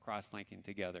cross-linking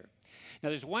together. Now,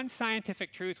 there's one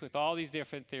scientific truth with all these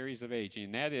different theories of aging,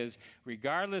 and that is,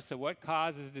 regardless of what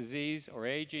causes disease or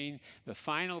aging, the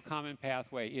final common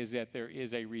pathway is that there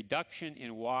is a reduction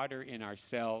in water in our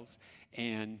cells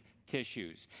and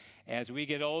tissues. As we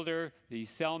get older, these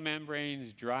cell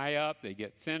membranes dry up, they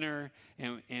get thinner,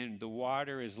 and the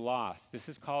water is lost. This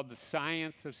is called the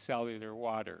science of cellular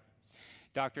water.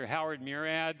 Dr. Howard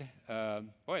Murad,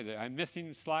 I'm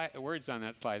missing words on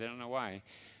that slide, I don't know why.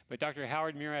 But Dr.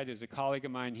 Howard Murad is a colleague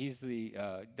of mine. He's the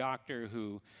doctor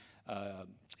who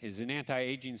is an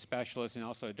anti-aging specialist and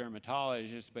also a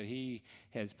dermatologist, but he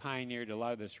has pioneered a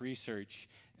lot of this research,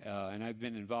 and I've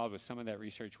been involved with some of that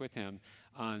research with him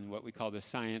on what we call the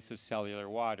science of cellular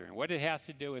water. And what it has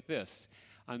to do with this.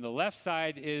 On the left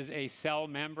side is a cell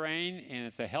membrane, and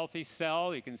it's a healthy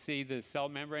cell. You can see the cell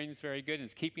membrane is very good, and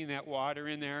it's keeping that water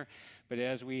in there. But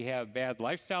as we have bad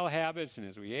lifestyle habits and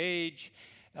as we age,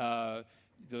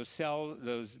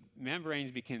 those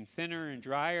membranes become thinner and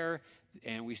drier,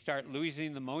 and we start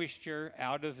losing the moisture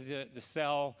out of the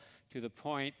cell to the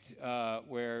point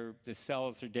where the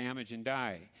cells are damaged and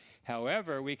die.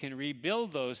 However, we can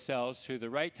rebuild those cells through the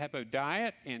right type of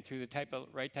diet and through the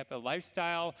right type of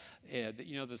lifestyle.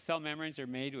 The cell membranes are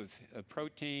made with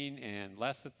protein and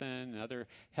lecithin and other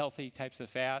healthy types of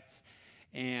fats.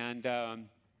 And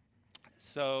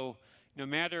so no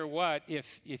matter what,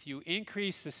 if you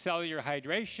increase the cellular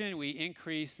hydration, we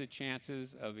increase the chances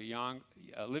of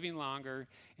living longer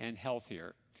and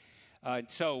healthier.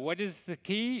 So what is the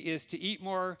key is to eat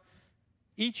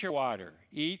your water.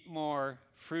 Eat more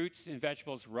fruits and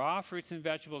vegetables, raw fruits and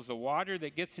vegetables. The water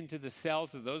that gets into the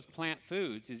cells of those plant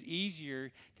foods is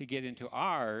easier to get into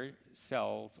our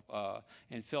cells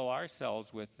and fill our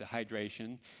cells with the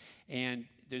hydration. And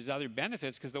there's other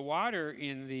benefits because the water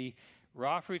in the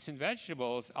raw fruits and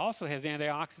vegetables also has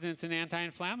antioxidants and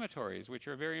anti-inflammatories, which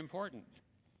are very important.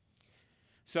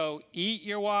 So eat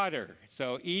your water.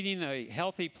 So eating a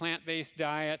healthy plant-based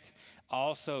diet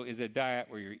also is a diet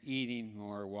where you're eating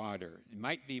more water. It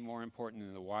might be more important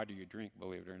than the water you drink,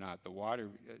 believe it or not. The water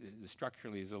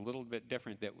structurally is a little bit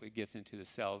different that gets into the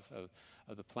cells of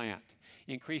the plant.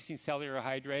 Increasing cellular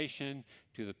hydration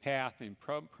to the path and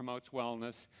promotes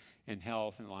wellness and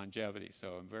health and longevity,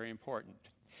 so very important.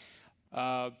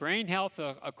 Brain health,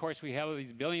 of course, we have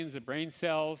these billions of brain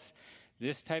cells.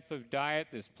 This type of diet,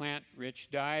 this plant-rich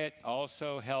diet,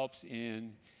 also helps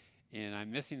in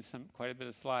I'm missing quite a bit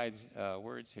of slides,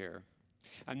 words here.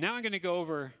 Now I'm going to go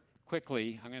over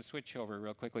quickly, I'm going to switch over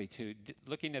real quickly to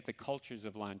looking at the cultures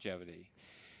of longevity.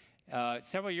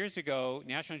 Several years ago,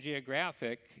 National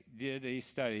Geographic did a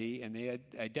study, and they had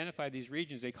identified these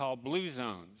regions they call blue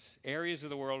zones, areas of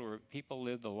the world where people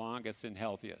live the longest and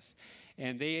healthiest.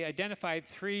 And they identified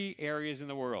 3 areas in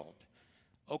the world: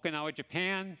 Okinawa,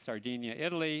 Japan; Sardinia,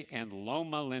 Italy; and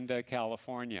Loma Linda,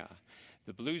 California.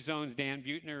 The blue zones, Dan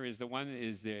Buettner is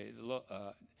the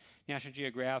National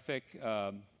Geographic.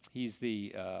 He's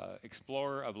the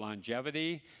explorer of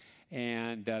longevity.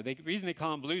 And the reason they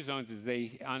call them blue zones is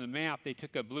on the map, they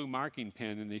took a blue marking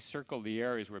pen and they circled the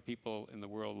areas where people in the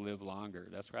world live longer.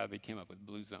 That's why they came up with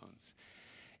blue zones.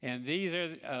 And these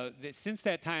are, since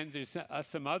that time, there's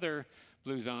some other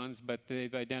blue zones, but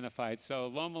they've identified. So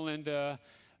Loma Linda,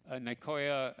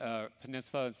 Nicoya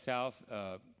Peninsula in South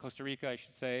Costa Rica, I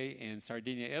should say, and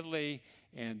Sardinia, Italy,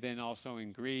 and then also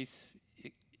in Greece,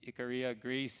 Ikaria,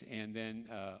 Greece, and then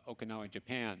Okinawa,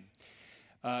 Japan.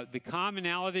 The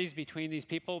commonalities between these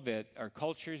people that are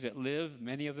cultures that live,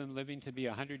 many of them living to be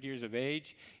 100 years of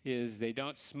age, is they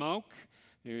don't smoke.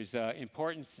 There's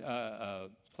importance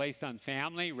placed on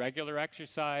family, regular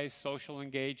exercise, social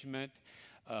engagement,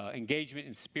 engagement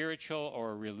in spiritual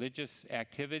or religious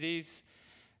activities.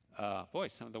 Boy,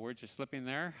 some of the words are slipping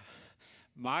there.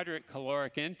 Moderate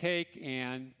caloric intake,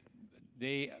 and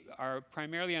they are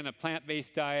primarily on a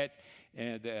plant-based diet.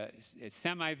 It's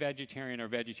semi-vegetarian or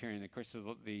vegetarian. Of course,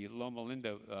 the Loma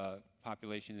Linda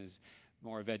population is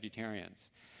more vegetarians.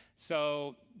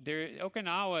 So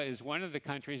Okinawa is one of the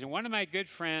countries, and one of my good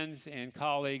friends and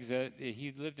colleagues,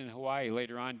 he lived in Hawaii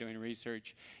later on doing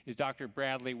research, is Dr.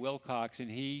 Bradley Wilcox,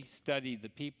 and he studied the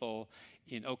people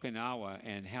in Okinawa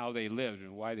and how they lived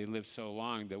and why they lived so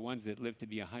long, the ones that lived to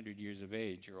be 100 years of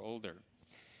age or older.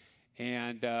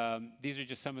 And these are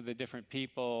just some of the different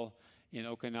people in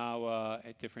Okinawa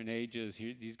at different ages.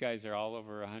 These guys are all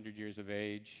over 100 years of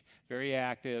age, very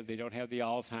active. They don't have the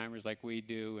Alzheimer's like we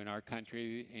do in our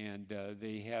country, and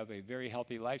they have a very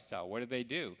healthy lifestyle. What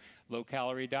do?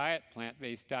 Low-calorie diet,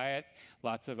 plant-based diet,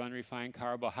 lots of unrefined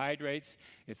carbohydrates.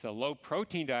 It's a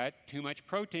low-protein diet. Too much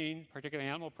protein, particularly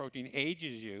animal protein,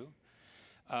 ages you.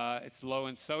 It's low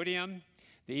in sodium.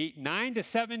 They eat 9 to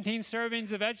 17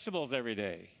 servings of vegetables every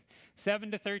day.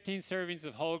 7 to 13 servings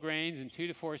of whole grains, and 2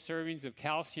 to 4 servings of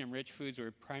calcium-rich foods,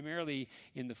 are primarily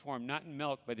in the form, not in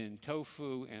milk, but in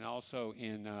tofu and also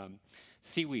in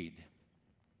seaweed.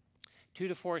 2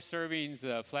 to 4 servings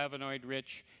of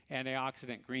flavonoid-rich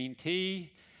antioxidant green tea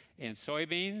and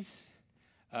soybeans,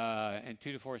 and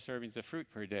 2 to 4 servings of fruit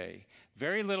per day.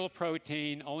 Very little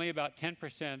protein, only about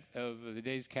 10% of the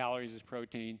day's calories is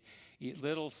protein. Eat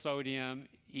little sodium,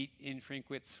 eat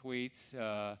infrequent sweets,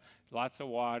 lots of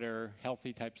water,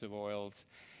 healthy types of oils.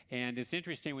 And it's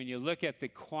interesting when you look at the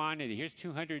quantity. Here's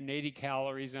 280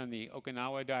 calories on the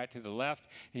Okinawa diet to the left,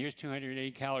 and here's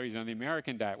 280 calories on the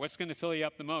American diet. What's going to fill you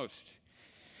up the most?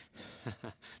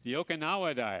 The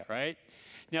Okinawa diet, right?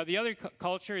 Now, the other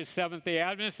culture is Seventh-day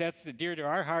Adventists. That's dear to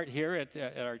our heart here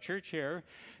at our church here,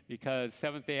 because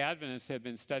Seventh-day Adventists have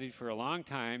been studied for a long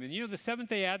time. And you know, the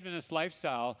Seventh-day Adventist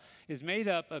lifestyle is made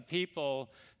up of people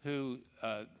who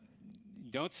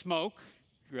don't smoke,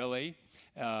 really,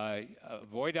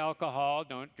 avoid alcohol,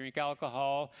 don't drink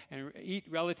alcohol, and eat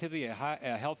relatively a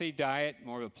healthy diet,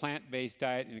 more of a plant-based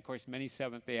diet. And of course, many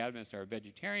Seventh-day Adventists are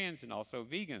vegetarians and also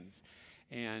vegans,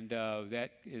 and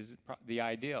that is the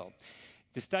ideal.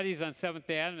 The studies on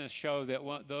Seventh-day Adventists show that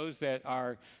those that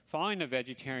are following a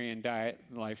vegetarian diet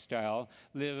and lifestyle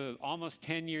live almost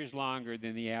 10 years longer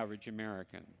than the average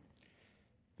American.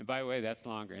 And by the way, that's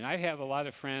longer. And I have a lot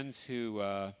of friends who,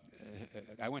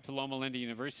 I went to Loma Linda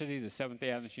University, the Seventh-day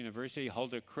Adventist University.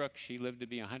 Hulda Crook, she lived to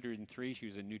be 103. She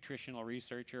was a nutritional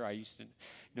researcher. I used to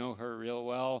know her real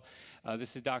well.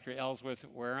 This is Dr. Ellsworth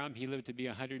Wareham. He lived to be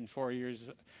 104 years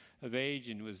of age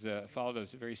and was followed a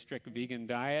very strict vegan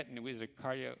diet, and was a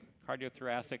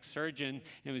cardiothoracic surgeon,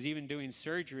 and was even doing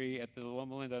surgery at the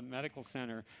Loma Linda Medical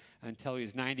Center until he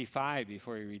was 95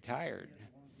 before he retired.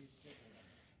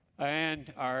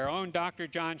 And our own Dr.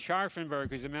 John Scharfenberg,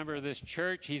 who's a member of this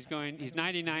church, he's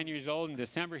 99 years old. In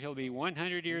December, he'll be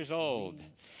 100 years old.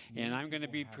 And I'm going to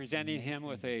be presenting him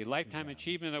with a Lifetime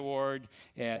Achievement Award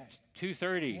at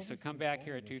 2:30. So come back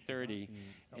here at 2:30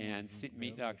 and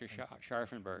meet Dr.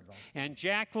 Scharfenberg. And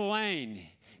Jack Lane.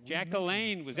 Jack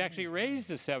Lane was actually raised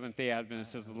a Seventh-day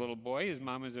Adventist as a little boy. His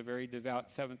mom was a very devout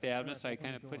Seventh-day Adventist, so I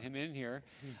kind of put him in here.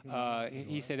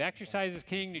 He said, exercise is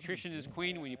king, nutrition is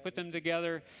queen. When you put them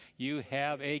together, you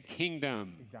have a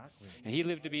kingdom. Exactly. And he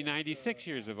lived to be 96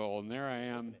 years old, and there I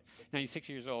am, 96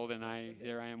 years old, and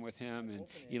there I am with him. And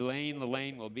Elaine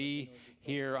Lane will be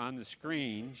here on the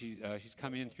screen. She's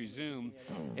coming in through Zoom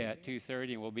at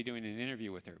 2:30, and we'll be doing an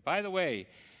interview with her. By the way,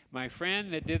 my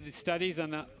friend that did the studies on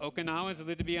the Okinawans that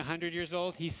lived to be 100 years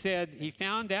old, he said he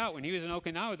found out when he was in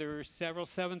Okinawa there were several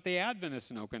Seventh-day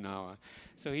Adventists in Okinawa.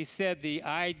 So he said the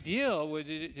ideal would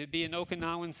be an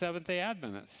Okinawan Seventh-day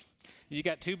Adventist. You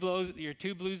got your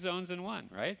two blue zones in one,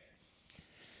 right?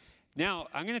 Now,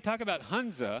 I'm going to talk about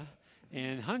Hunza.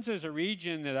 And Hunza is a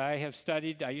region that I have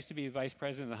studied. I used to be vice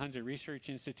president of the Hunza Research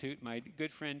Institute. My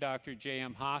good friend, Dr.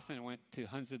 J.M. Hoffman, went to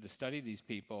Hunza to study these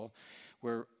people,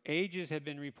 where ages have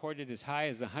been reported as high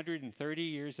as 130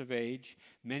 years of age,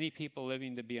 many people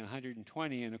living to be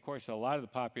 120, and of course, a lot of the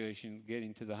population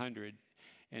getting to the 100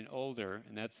 and older,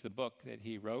 and that's the book that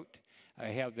he wrote. I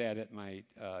have that at my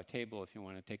table if you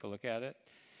want to take a look at it.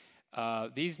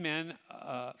 These men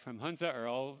from Hunza are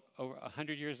all over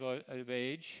 100 years of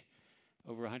age.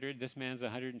 Over 100. This man's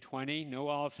 120. No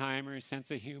Alzheimer's,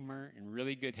 sense of humor, and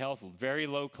really good health. Very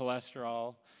low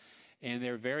cholesterol. And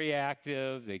they're very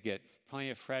active. They get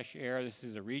plenty of fresh air. This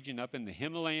is a region up in the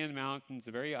Himalayan mountains,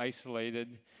 very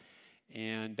isolated.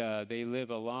 And they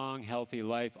live a long, healthy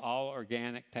life, all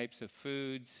organic types of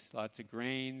foods, lots of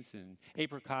grains. And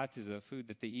apricots is a food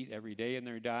that they eat every day in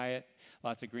their diet.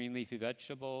 Lots of green leafy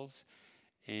vegetables.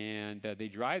 And they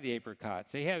dry the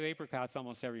apricots. They have apricots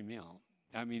almost every meal.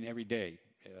 I mean, every day,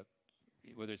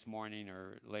 whether it's morning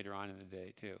or later on in the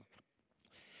day, too.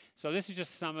 So this is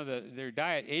just some of their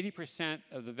diet. 80%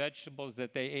 of the vegetables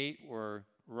that they ate were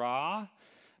raw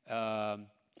and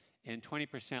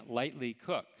 20% lightly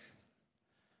cooked.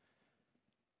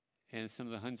 And some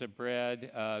of the Hunza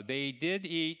bread. They did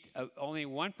eat, only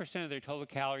 1% of their total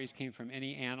calories came from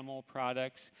any animal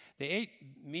products. They ate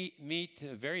meat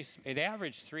it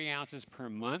averaged 3 ounces per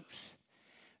month.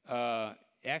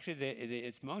 Actually,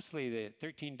 it's mostly the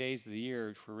 13 days of the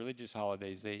year for religious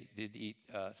holidays. They did eat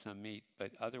some meat,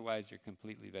 but otherwise they're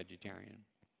completely vegetarian.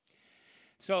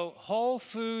 So whole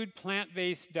food,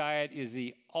 plant-based diet is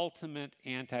the ultimate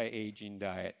anti-aging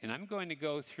diet. And I'm going to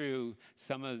go through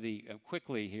some of the,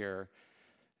 quickly here,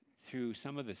 through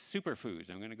some of the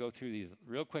superfoods. I'm going to go through these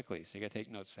real quickly, so you got to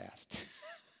take notes fast.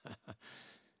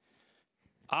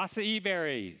 Acai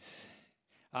berries.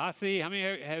 Acai, how many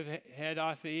have had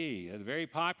acai? They're very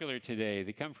popular today.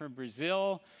 They come from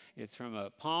Brazil. It's from a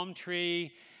palm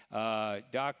tree.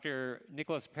 Dr.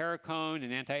 Nicholas Perricone,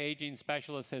 an anti-aging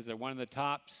specialist, says they're one of the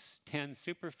top 10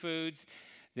 superfoods.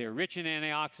 They're rich in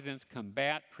antioxidants,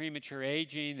 combat premature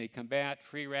aging. They combat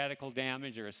free radical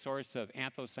damage. They're a source of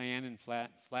anthocyanin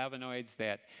flavonoids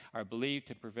that are believed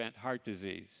to prevent heart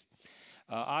disease.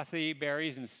 Acai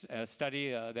berries, in a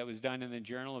study that was done in the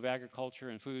Journal of Agriculture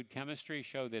and Food Chemistry,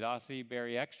 showed that acai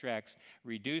berry extracts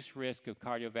reduce risk of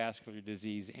cardiovascular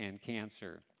disease and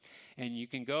cancer. And you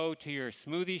can go to your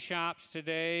smoothie shops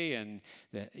today, and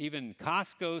even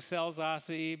Costco sells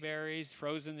acai berries,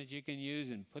 frozen, that you can use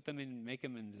and put them in, make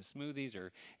them into smoothies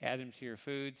or add them to your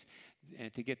foods.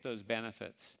 and to get those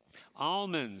benefits.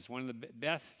 Almonds, one of the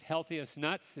best, healthiest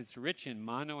nuts. It's rich in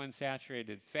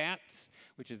monounsaturated fats,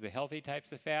 which is the healthy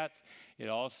types of fats. It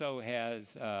also has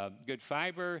good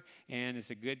fiber and is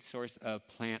a good source of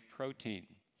plant protein.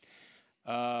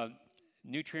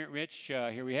 Nutrient-rich,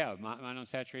 here we have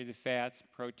monounsaturated fats,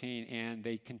 protein, and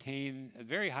they contain a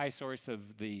very high source of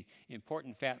the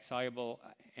important fat-soluble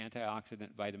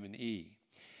antioxidant vitamin E.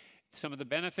 Some of the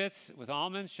benefits with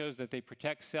almonds shows that they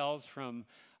protect cells from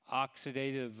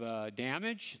oxidative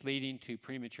damage, leading to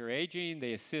premature aging.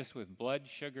 They assist with blood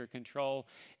sugar control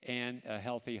and a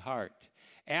healthy heart.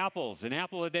 Apples, an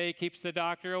apple a day keeps the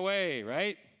doctor away,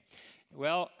 right?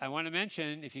 Well, I want to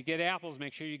mention, if you get apples,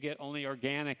 make sure you get only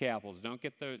organic apples. Don't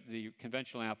get the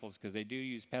conventional apples because they do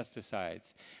use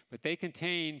pesticides. But they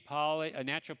contain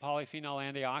natural polyphenol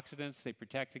antioxidants. They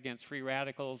protect against free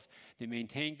radicals. They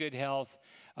maintain good health.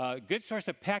 Good source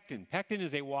of pectin. Pectin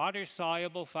is a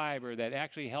water-soluble fiber that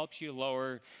actually helps you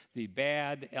lower the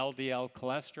bad LDL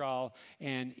cholesterol,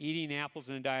 and eating apples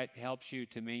in a diet helps you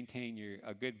to maintain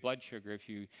a good blood sugar if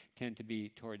you tend to be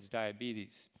towards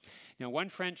diabetes. Now, one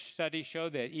French study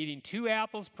showed that eating 2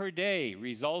 apples per day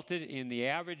resulted in the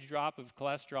average drop of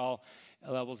cholesterol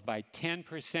levels by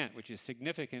 10%, which is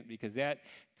significant because that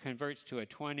converts to a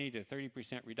 20 to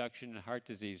 30% reduction in heart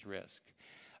disease risk.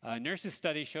 Nurses'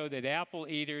 studies show that apple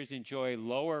eaters enjoy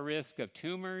lower risk of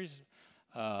tumors,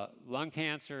 lung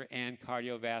cancer, and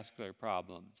cardiovascular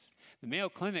problems. The Mayo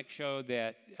Clinic showed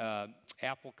that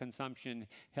apple consumption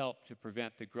helped to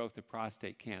prevent the growth of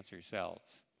prostate cancer cells.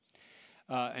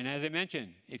 And as I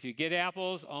mentioned, if you get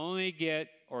apples, only get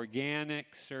organic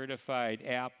certified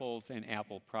apples and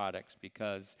apple products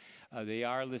because they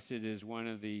are listed as one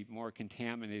of the more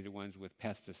contaminated ones with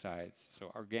pesticides.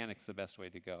 So organic's the best way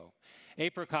to go.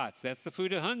 Apricots, that's the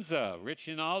food of Hunza, rich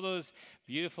in all those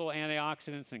beautiful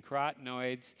antioxidants and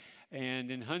carotenoids. And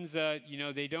in Hunza, you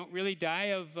know, they don't really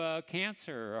die of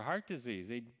cancer or heart disease.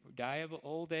 They die of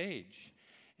old age.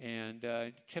 And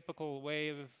typical way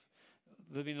of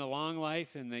living a long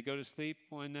life, and they go to sleep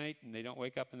one night and they don't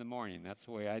wake up in the morning. That's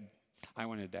the way I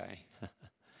want to die.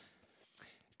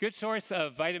 Good source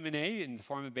of vitamin A in the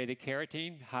form of beta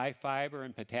carotene, high fiber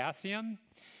and potassium.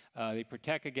 They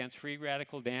protect against free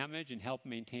radical damage and help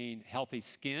maintain healthy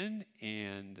skin,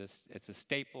 and it's a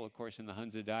staple, of course, in the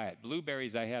Hunza diet.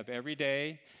 Blueberries I have every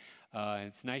day.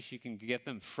 It's nice you can get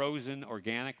them frozen,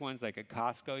 organic ones, like at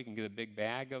Costco. You can get a big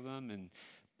bag of them and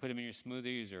put them in your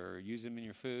smoothies or use them in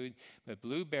your food. But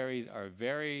blueberries are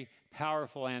very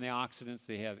powerful antioxidants.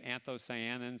 They have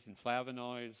anthocyanins and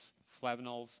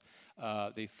flavonols.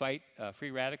 They fight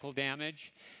free radical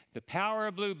damage. The power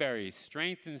of blueberries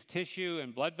strengthens tissue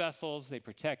and blood vessels. They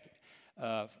protect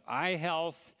eye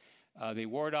health. They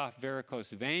ward off varicose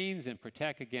veins and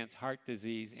protect against heart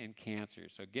disease and cancer.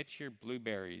 So get your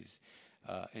blueberries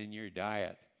in your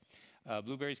diet.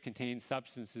 Blueberries contain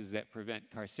substances that prevent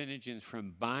carcinogens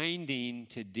from binding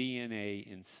to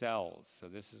DNA in cells. So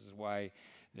this is why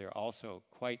they're also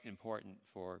quite important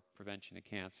for prevention of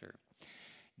cancer.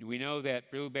 We know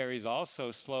that blueberries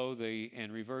also slow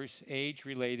and reverse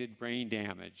age-related brain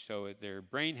damage. So they're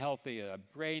brain healthy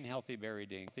berry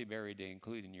to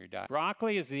include in your diet.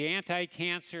 Broccoli is the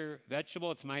anti-cancer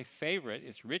vegetable. It's my favorite.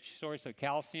 It's a rich source of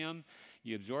calcium.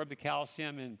 You absorb the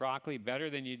calcium in broccoli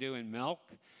better than you do in milk.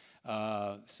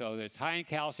 So it's high in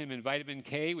calcium and vitamin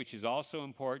K, which is also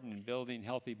important in building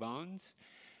healthy bones.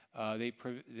 They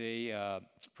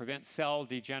prevent cell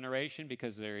degeneration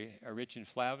because they're rich in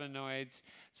flavonoids.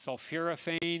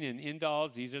 Sulforaphane and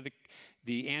indoles, these are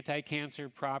the anti-cancer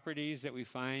properties that we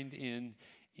find in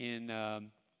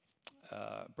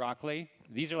broccoli.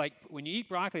 These are like, when you eat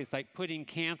broccoli, it's like putting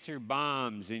cancer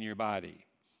bombs in your body.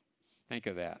 Think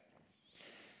of that.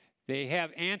 They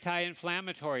have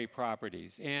anti-inflammatory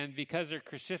properties, and because they're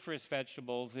cruciferous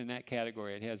vegetables in that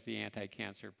category, it has the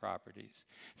anti-cancer properties.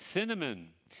 Cinnamon,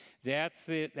 that's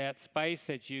that spice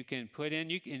that you can put in.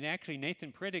 And actually,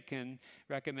 Nathan Pritikin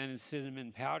recommended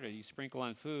cinnamon powder you sprinkle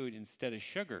on food instead of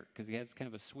sugar because it has kind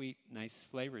of a sweet, nice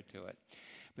flavor to it.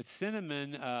 But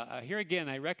cinnamon, here again,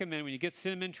 I recommend when you get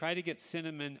cinnamon, try to get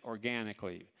cinnamon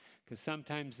organically. Because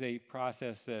sometimes they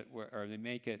process it or they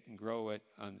make it and grow it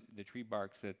on the tree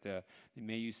barks that they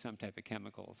may use some type of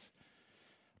chemicals.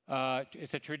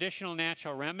 It's a traditional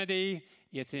natural remedy.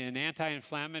 It's an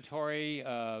anti-inflammatory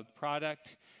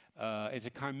product. It's a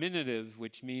carminative,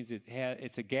 which means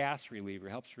it's a gas reliever.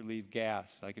 It helps relieve gas,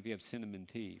 like if you have cinnamon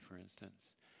tea, for instance.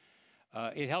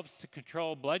 It helps to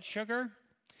control blood sugar.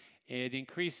 It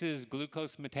increases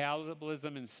glucose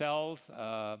metabolism in cells.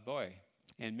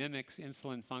 and mimics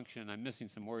insulin function. I'm missing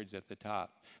some words at the top,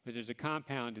 but there's a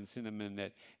compound in cinnamon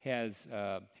that has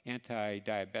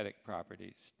anti-diabetic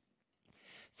properties.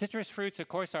 Citrus fruits, of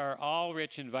course, are all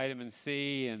rich in vitamin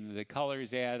C, and the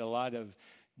colors add a lot of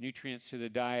nutrients to the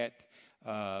diet.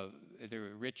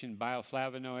 They're rich in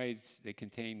bioflavonoids. They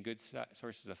contain good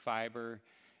sources of fiber,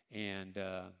 and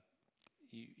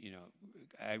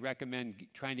I recommend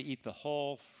trying to eat the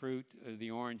whole fruit of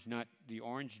the orange. Not the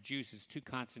orange juice is too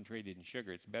concentrated in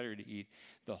sugar. It's better to eat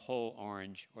the whole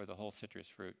orange or the whole citrus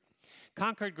fruit.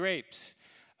 Concord grapes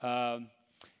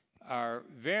are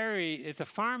it's a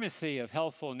pharmacy of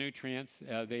healthful nutrients.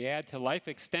 They add to life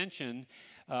extension,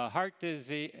 heart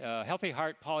disease, healthy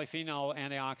heart polyphenol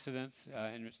antioxidants,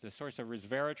 and it's the source of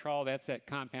resveratrol. That's that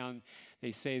compound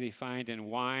they say they find in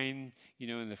wine,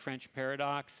 in the French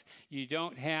paradox. You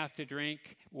don't have to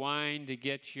drink wine to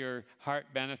get your heart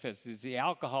benefits. It's the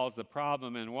alcohol is the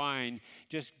problem in wine.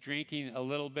 Just drinking a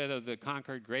little bit of the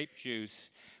Concord grape juice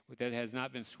that has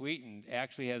not been sweetened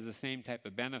actually has the same type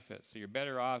of benefits. So you're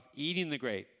better off eating the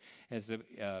grape as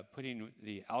putting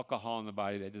the alcohol in the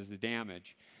body that does the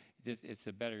damage. It's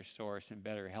a better source and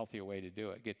better, healthier way to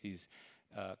do it. Get these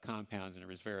compounds and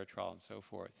resveratrol and so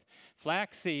forth.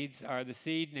 Flax seeds are the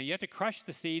seed. Now you have to crush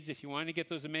the seeds if you want to get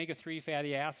those omega-3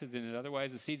 fatty acids in it.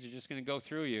 Otherwise the seeds are just going to go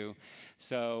through you.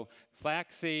 So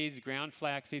flax seeds, ground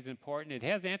flax seeds, important. It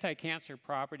has anti-cancer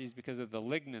properties because of the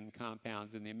lignin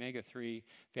compounds and the omega-3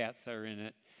 fats that are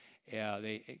in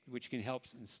it, which can help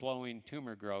in slowing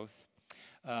tumor growth.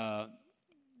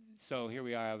 So here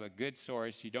we have a good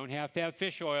source. You don't have to have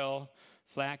fish oil.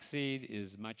 Flaxseed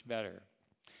is much better.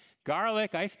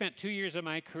 Garlic, I spent 2 years of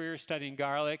my career studying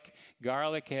garlic.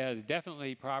 Garlic has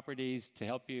definitely properties to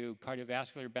help you,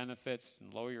 cardiovascular benefits,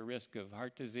 and lower your risk of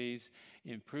heart disease.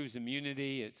 It improves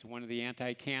immunity. It's one of the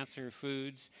anti-cancer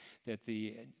foods that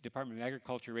the Department of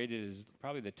Agriculture rated as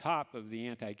probably the top of the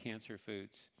anti-cancer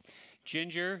foods.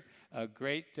 Ginger, a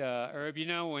great herb.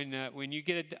 When you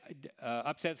get an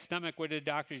upset stomach, what did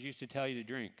doctors used to tell you to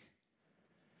drink?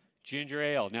 Ginger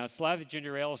ale. Now, it's a lot of the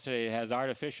ginger ales today has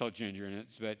artificial ginger in it,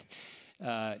 but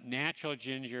natural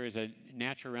ginger is a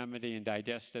natural remedy and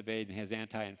digestive aid and has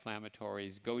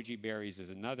anti-inflammatories. Goji berries is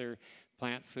another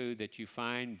plant food that you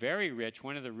find very rich,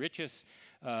 one of the richest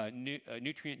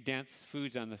nutrient-dense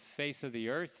foods on the face of the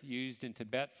earth, used in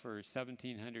Tibet for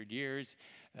 1,700 years,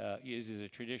 used as a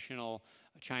traditional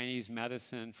Chinese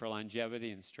medicine for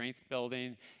longevity and strength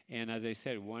building, and as I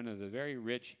said, one of the very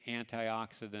rich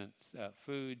antioxidants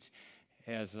foods,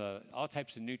 has all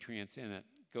types of nutrients in it.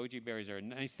 Goji berries are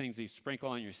nice things you sprinkle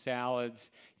on your salads.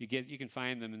 You can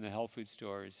find them in the health food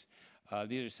stores.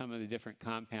 These are some of the different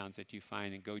compounds that you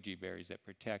find in goji berries that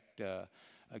protect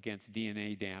against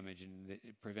DNA damage and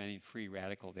preventing free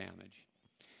radical damage.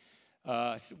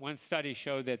 One study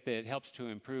showed that it helps to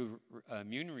improve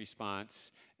immune response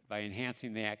by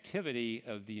enhancing the activity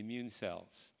of the immune cells.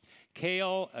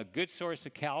 Kale, a good source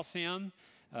of calcium,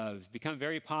 has become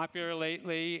very popular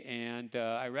lately, and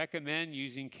I recommend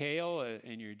using kale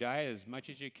in your diet as much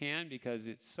as you can because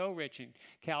it's so rich in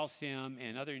calcium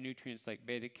and other nutrients like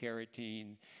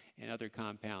beta-carotene and other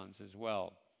compounds as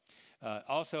well.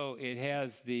 Also, it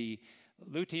has the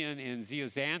lutein and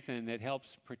zeaxanthin that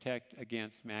helps protect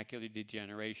against macular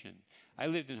degeneration. I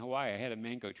lived in Hawaii. I had a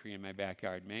mango tree in my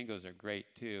backyard. Mangoes are great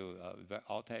too.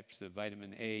 All types of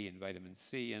vitamin A and vitamin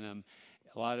C in them.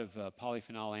 A lot of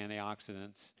polyphenol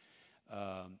antioxidants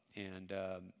and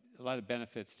a lot of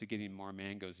benefits to getting more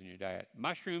mangoes in your diet.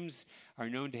 Mushrooms are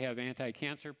known to have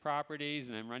anti-cancer properties,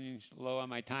 and I'm running low on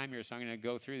my time here, so I'm going to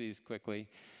go through these quickly.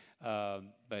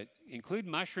 But include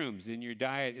mushrooms in your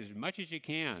diet as much as you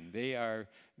can. They are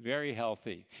very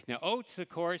healthy. Now, oats, of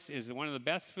course, is one of the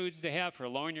best foods to have for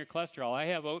lowering your cholesterol. I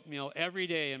have oatmeal every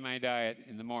day in my diet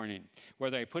in the morning,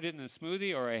 whether I put it in a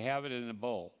smoothie or I have it in a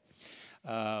bowl.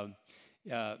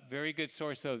 Very good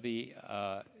source of the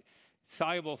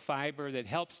soluble fiber that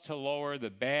helps to lower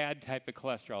the bad type of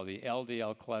cholesterol, the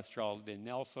LDL cholesterol, and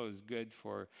also is good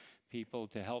for people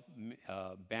to help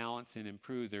balance and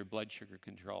improve their blood sugar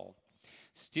control.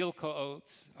 Steel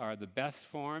oats are the best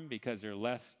form because they're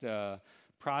less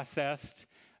processed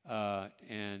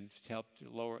and to help to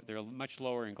lower, they're much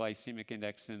lower in glycemic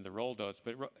index than the rolled oats,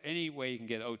 but any way you can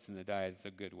get oats in the diet is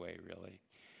a good way, really.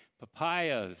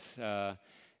 Papayas,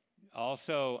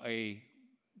 also a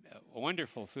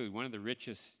wonderful food, one of the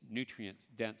richest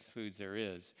nutrient-dense foods there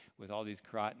is, with all these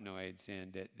carotenoids,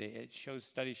 and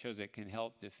study shows it can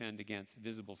help defend against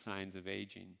visible signs of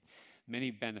aging.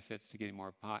 Many benefits to getting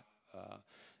more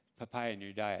papaya in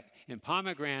your diet. And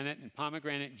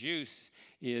pomegranate juice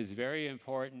is very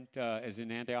important as an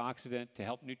antioxidant to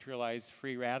help neutralize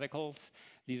free radicals.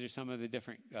 These are some of the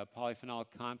different polyphenol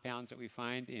compounds that we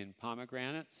find in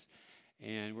pomegranates.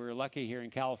 And we're lucky here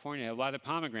in California, a lot of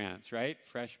pomegranates, right?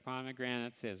 Fresh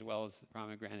pomegranates as well as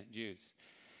pomegranate juice.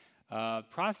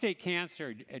 Prostate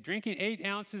cancer, drinking 8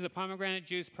 ounces of pomegranate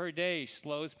juice per day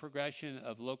slows progression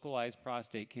of localized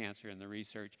prostate cancer in the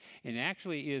research, and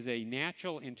actually is a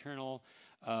natural internal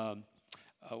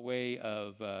way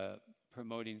of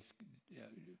preventing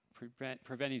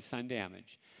sun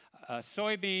damage.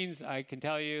 Soybeans, I can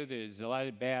tell you there's a lot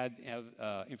of bad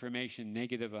information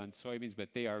negative on soybeans, but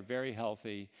they are very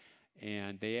healthy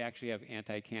and they actually have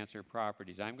anti-cancer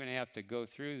properties. I'm going to have to go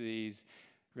through these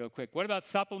real quick. What about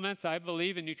supplements? I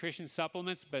believe in nutrition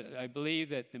supplements, but I believe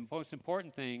that the most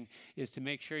important thing is to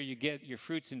make sure you get your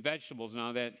fruits and vegetables and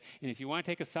all that. And if you want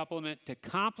to take a supplement to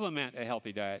complement a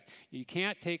healthy diet, you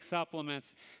can't take supplements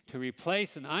to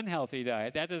replace an unhealthy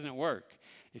diet. That doesn't work.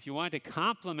 If you want to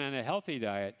complement a healthy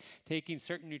diet, taking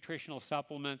certain nutritional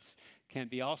supplements can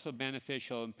be also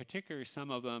beneficial, in particular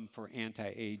some of them for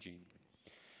anti-aging.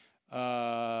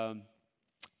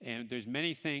 And there's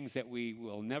many things that we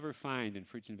will never find in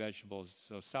fruits and vegetables,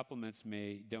 so supplements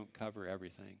don't cover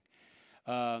everything.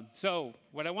 So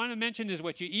what I want to mention is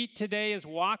what you eat today is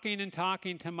walking and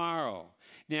talking tomorrow.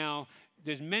 Now,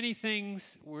 there's many things.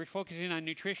 We're focusing on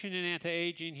nutrition and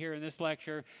anti-aging here in this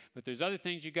lecture, but there's other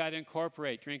things you got to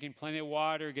incorporate: drinking plenty of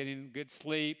water, getting good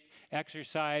sleep,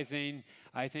 exercising.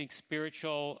 I think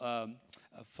spiritual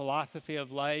philosophy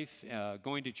of life,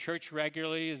 going to church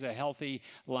regularly is a healthy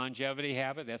longevity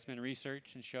habit. That's been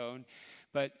researched and shown.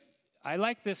 But I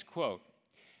like this quote: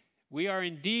 "We are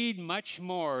indeed much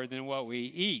more than what we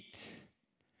eat.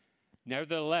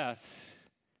 Nevertheless,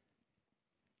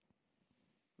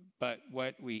 but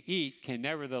what we eat can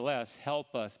nevertheless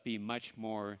help us be much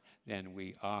more than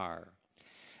we are."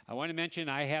 I want to mention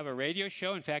I have a radio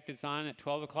show. In fact, it's on at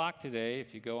 12 o'clock today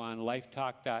if you go on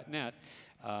lifetalk.net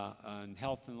on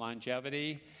health and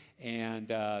longevity. And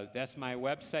that's my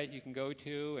website you can go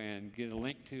to and get a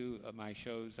link to my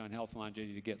shows on health and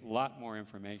longevity to get a lot more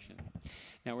information.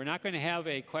 Now, we're not going to have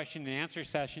a question and answer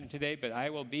session today, but I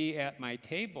will be at my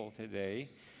table today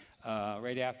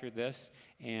right after this.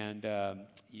 And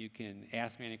you can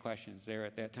ask me any questions there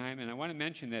at that time. And I want to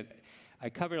mention that I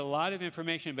covered a lot of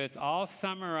information, but it's all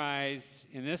summarized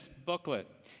in this booklet.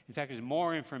 In fact, there's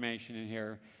more information in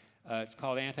here. It's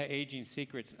called Anti-Aging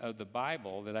Secrets of the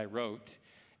Bible that I wrote.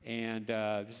 And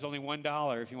this is only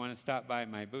 $1 if you want to stop by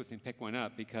my booth and pick one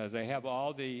up, because I have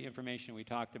all the information we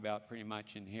talked about pretty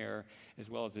much in here, as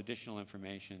well as additional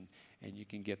information, and you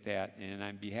can get that. And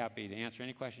I'd be happy to answer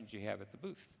any questions you have at the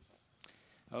booth.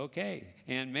 Okay,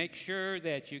 and make sure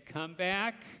that you come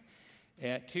back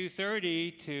at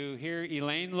 2:30 to hear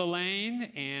Elaine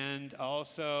Lelaine and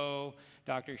also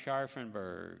Dr.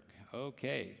 Scharfenberg.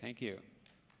 Okay, thank you.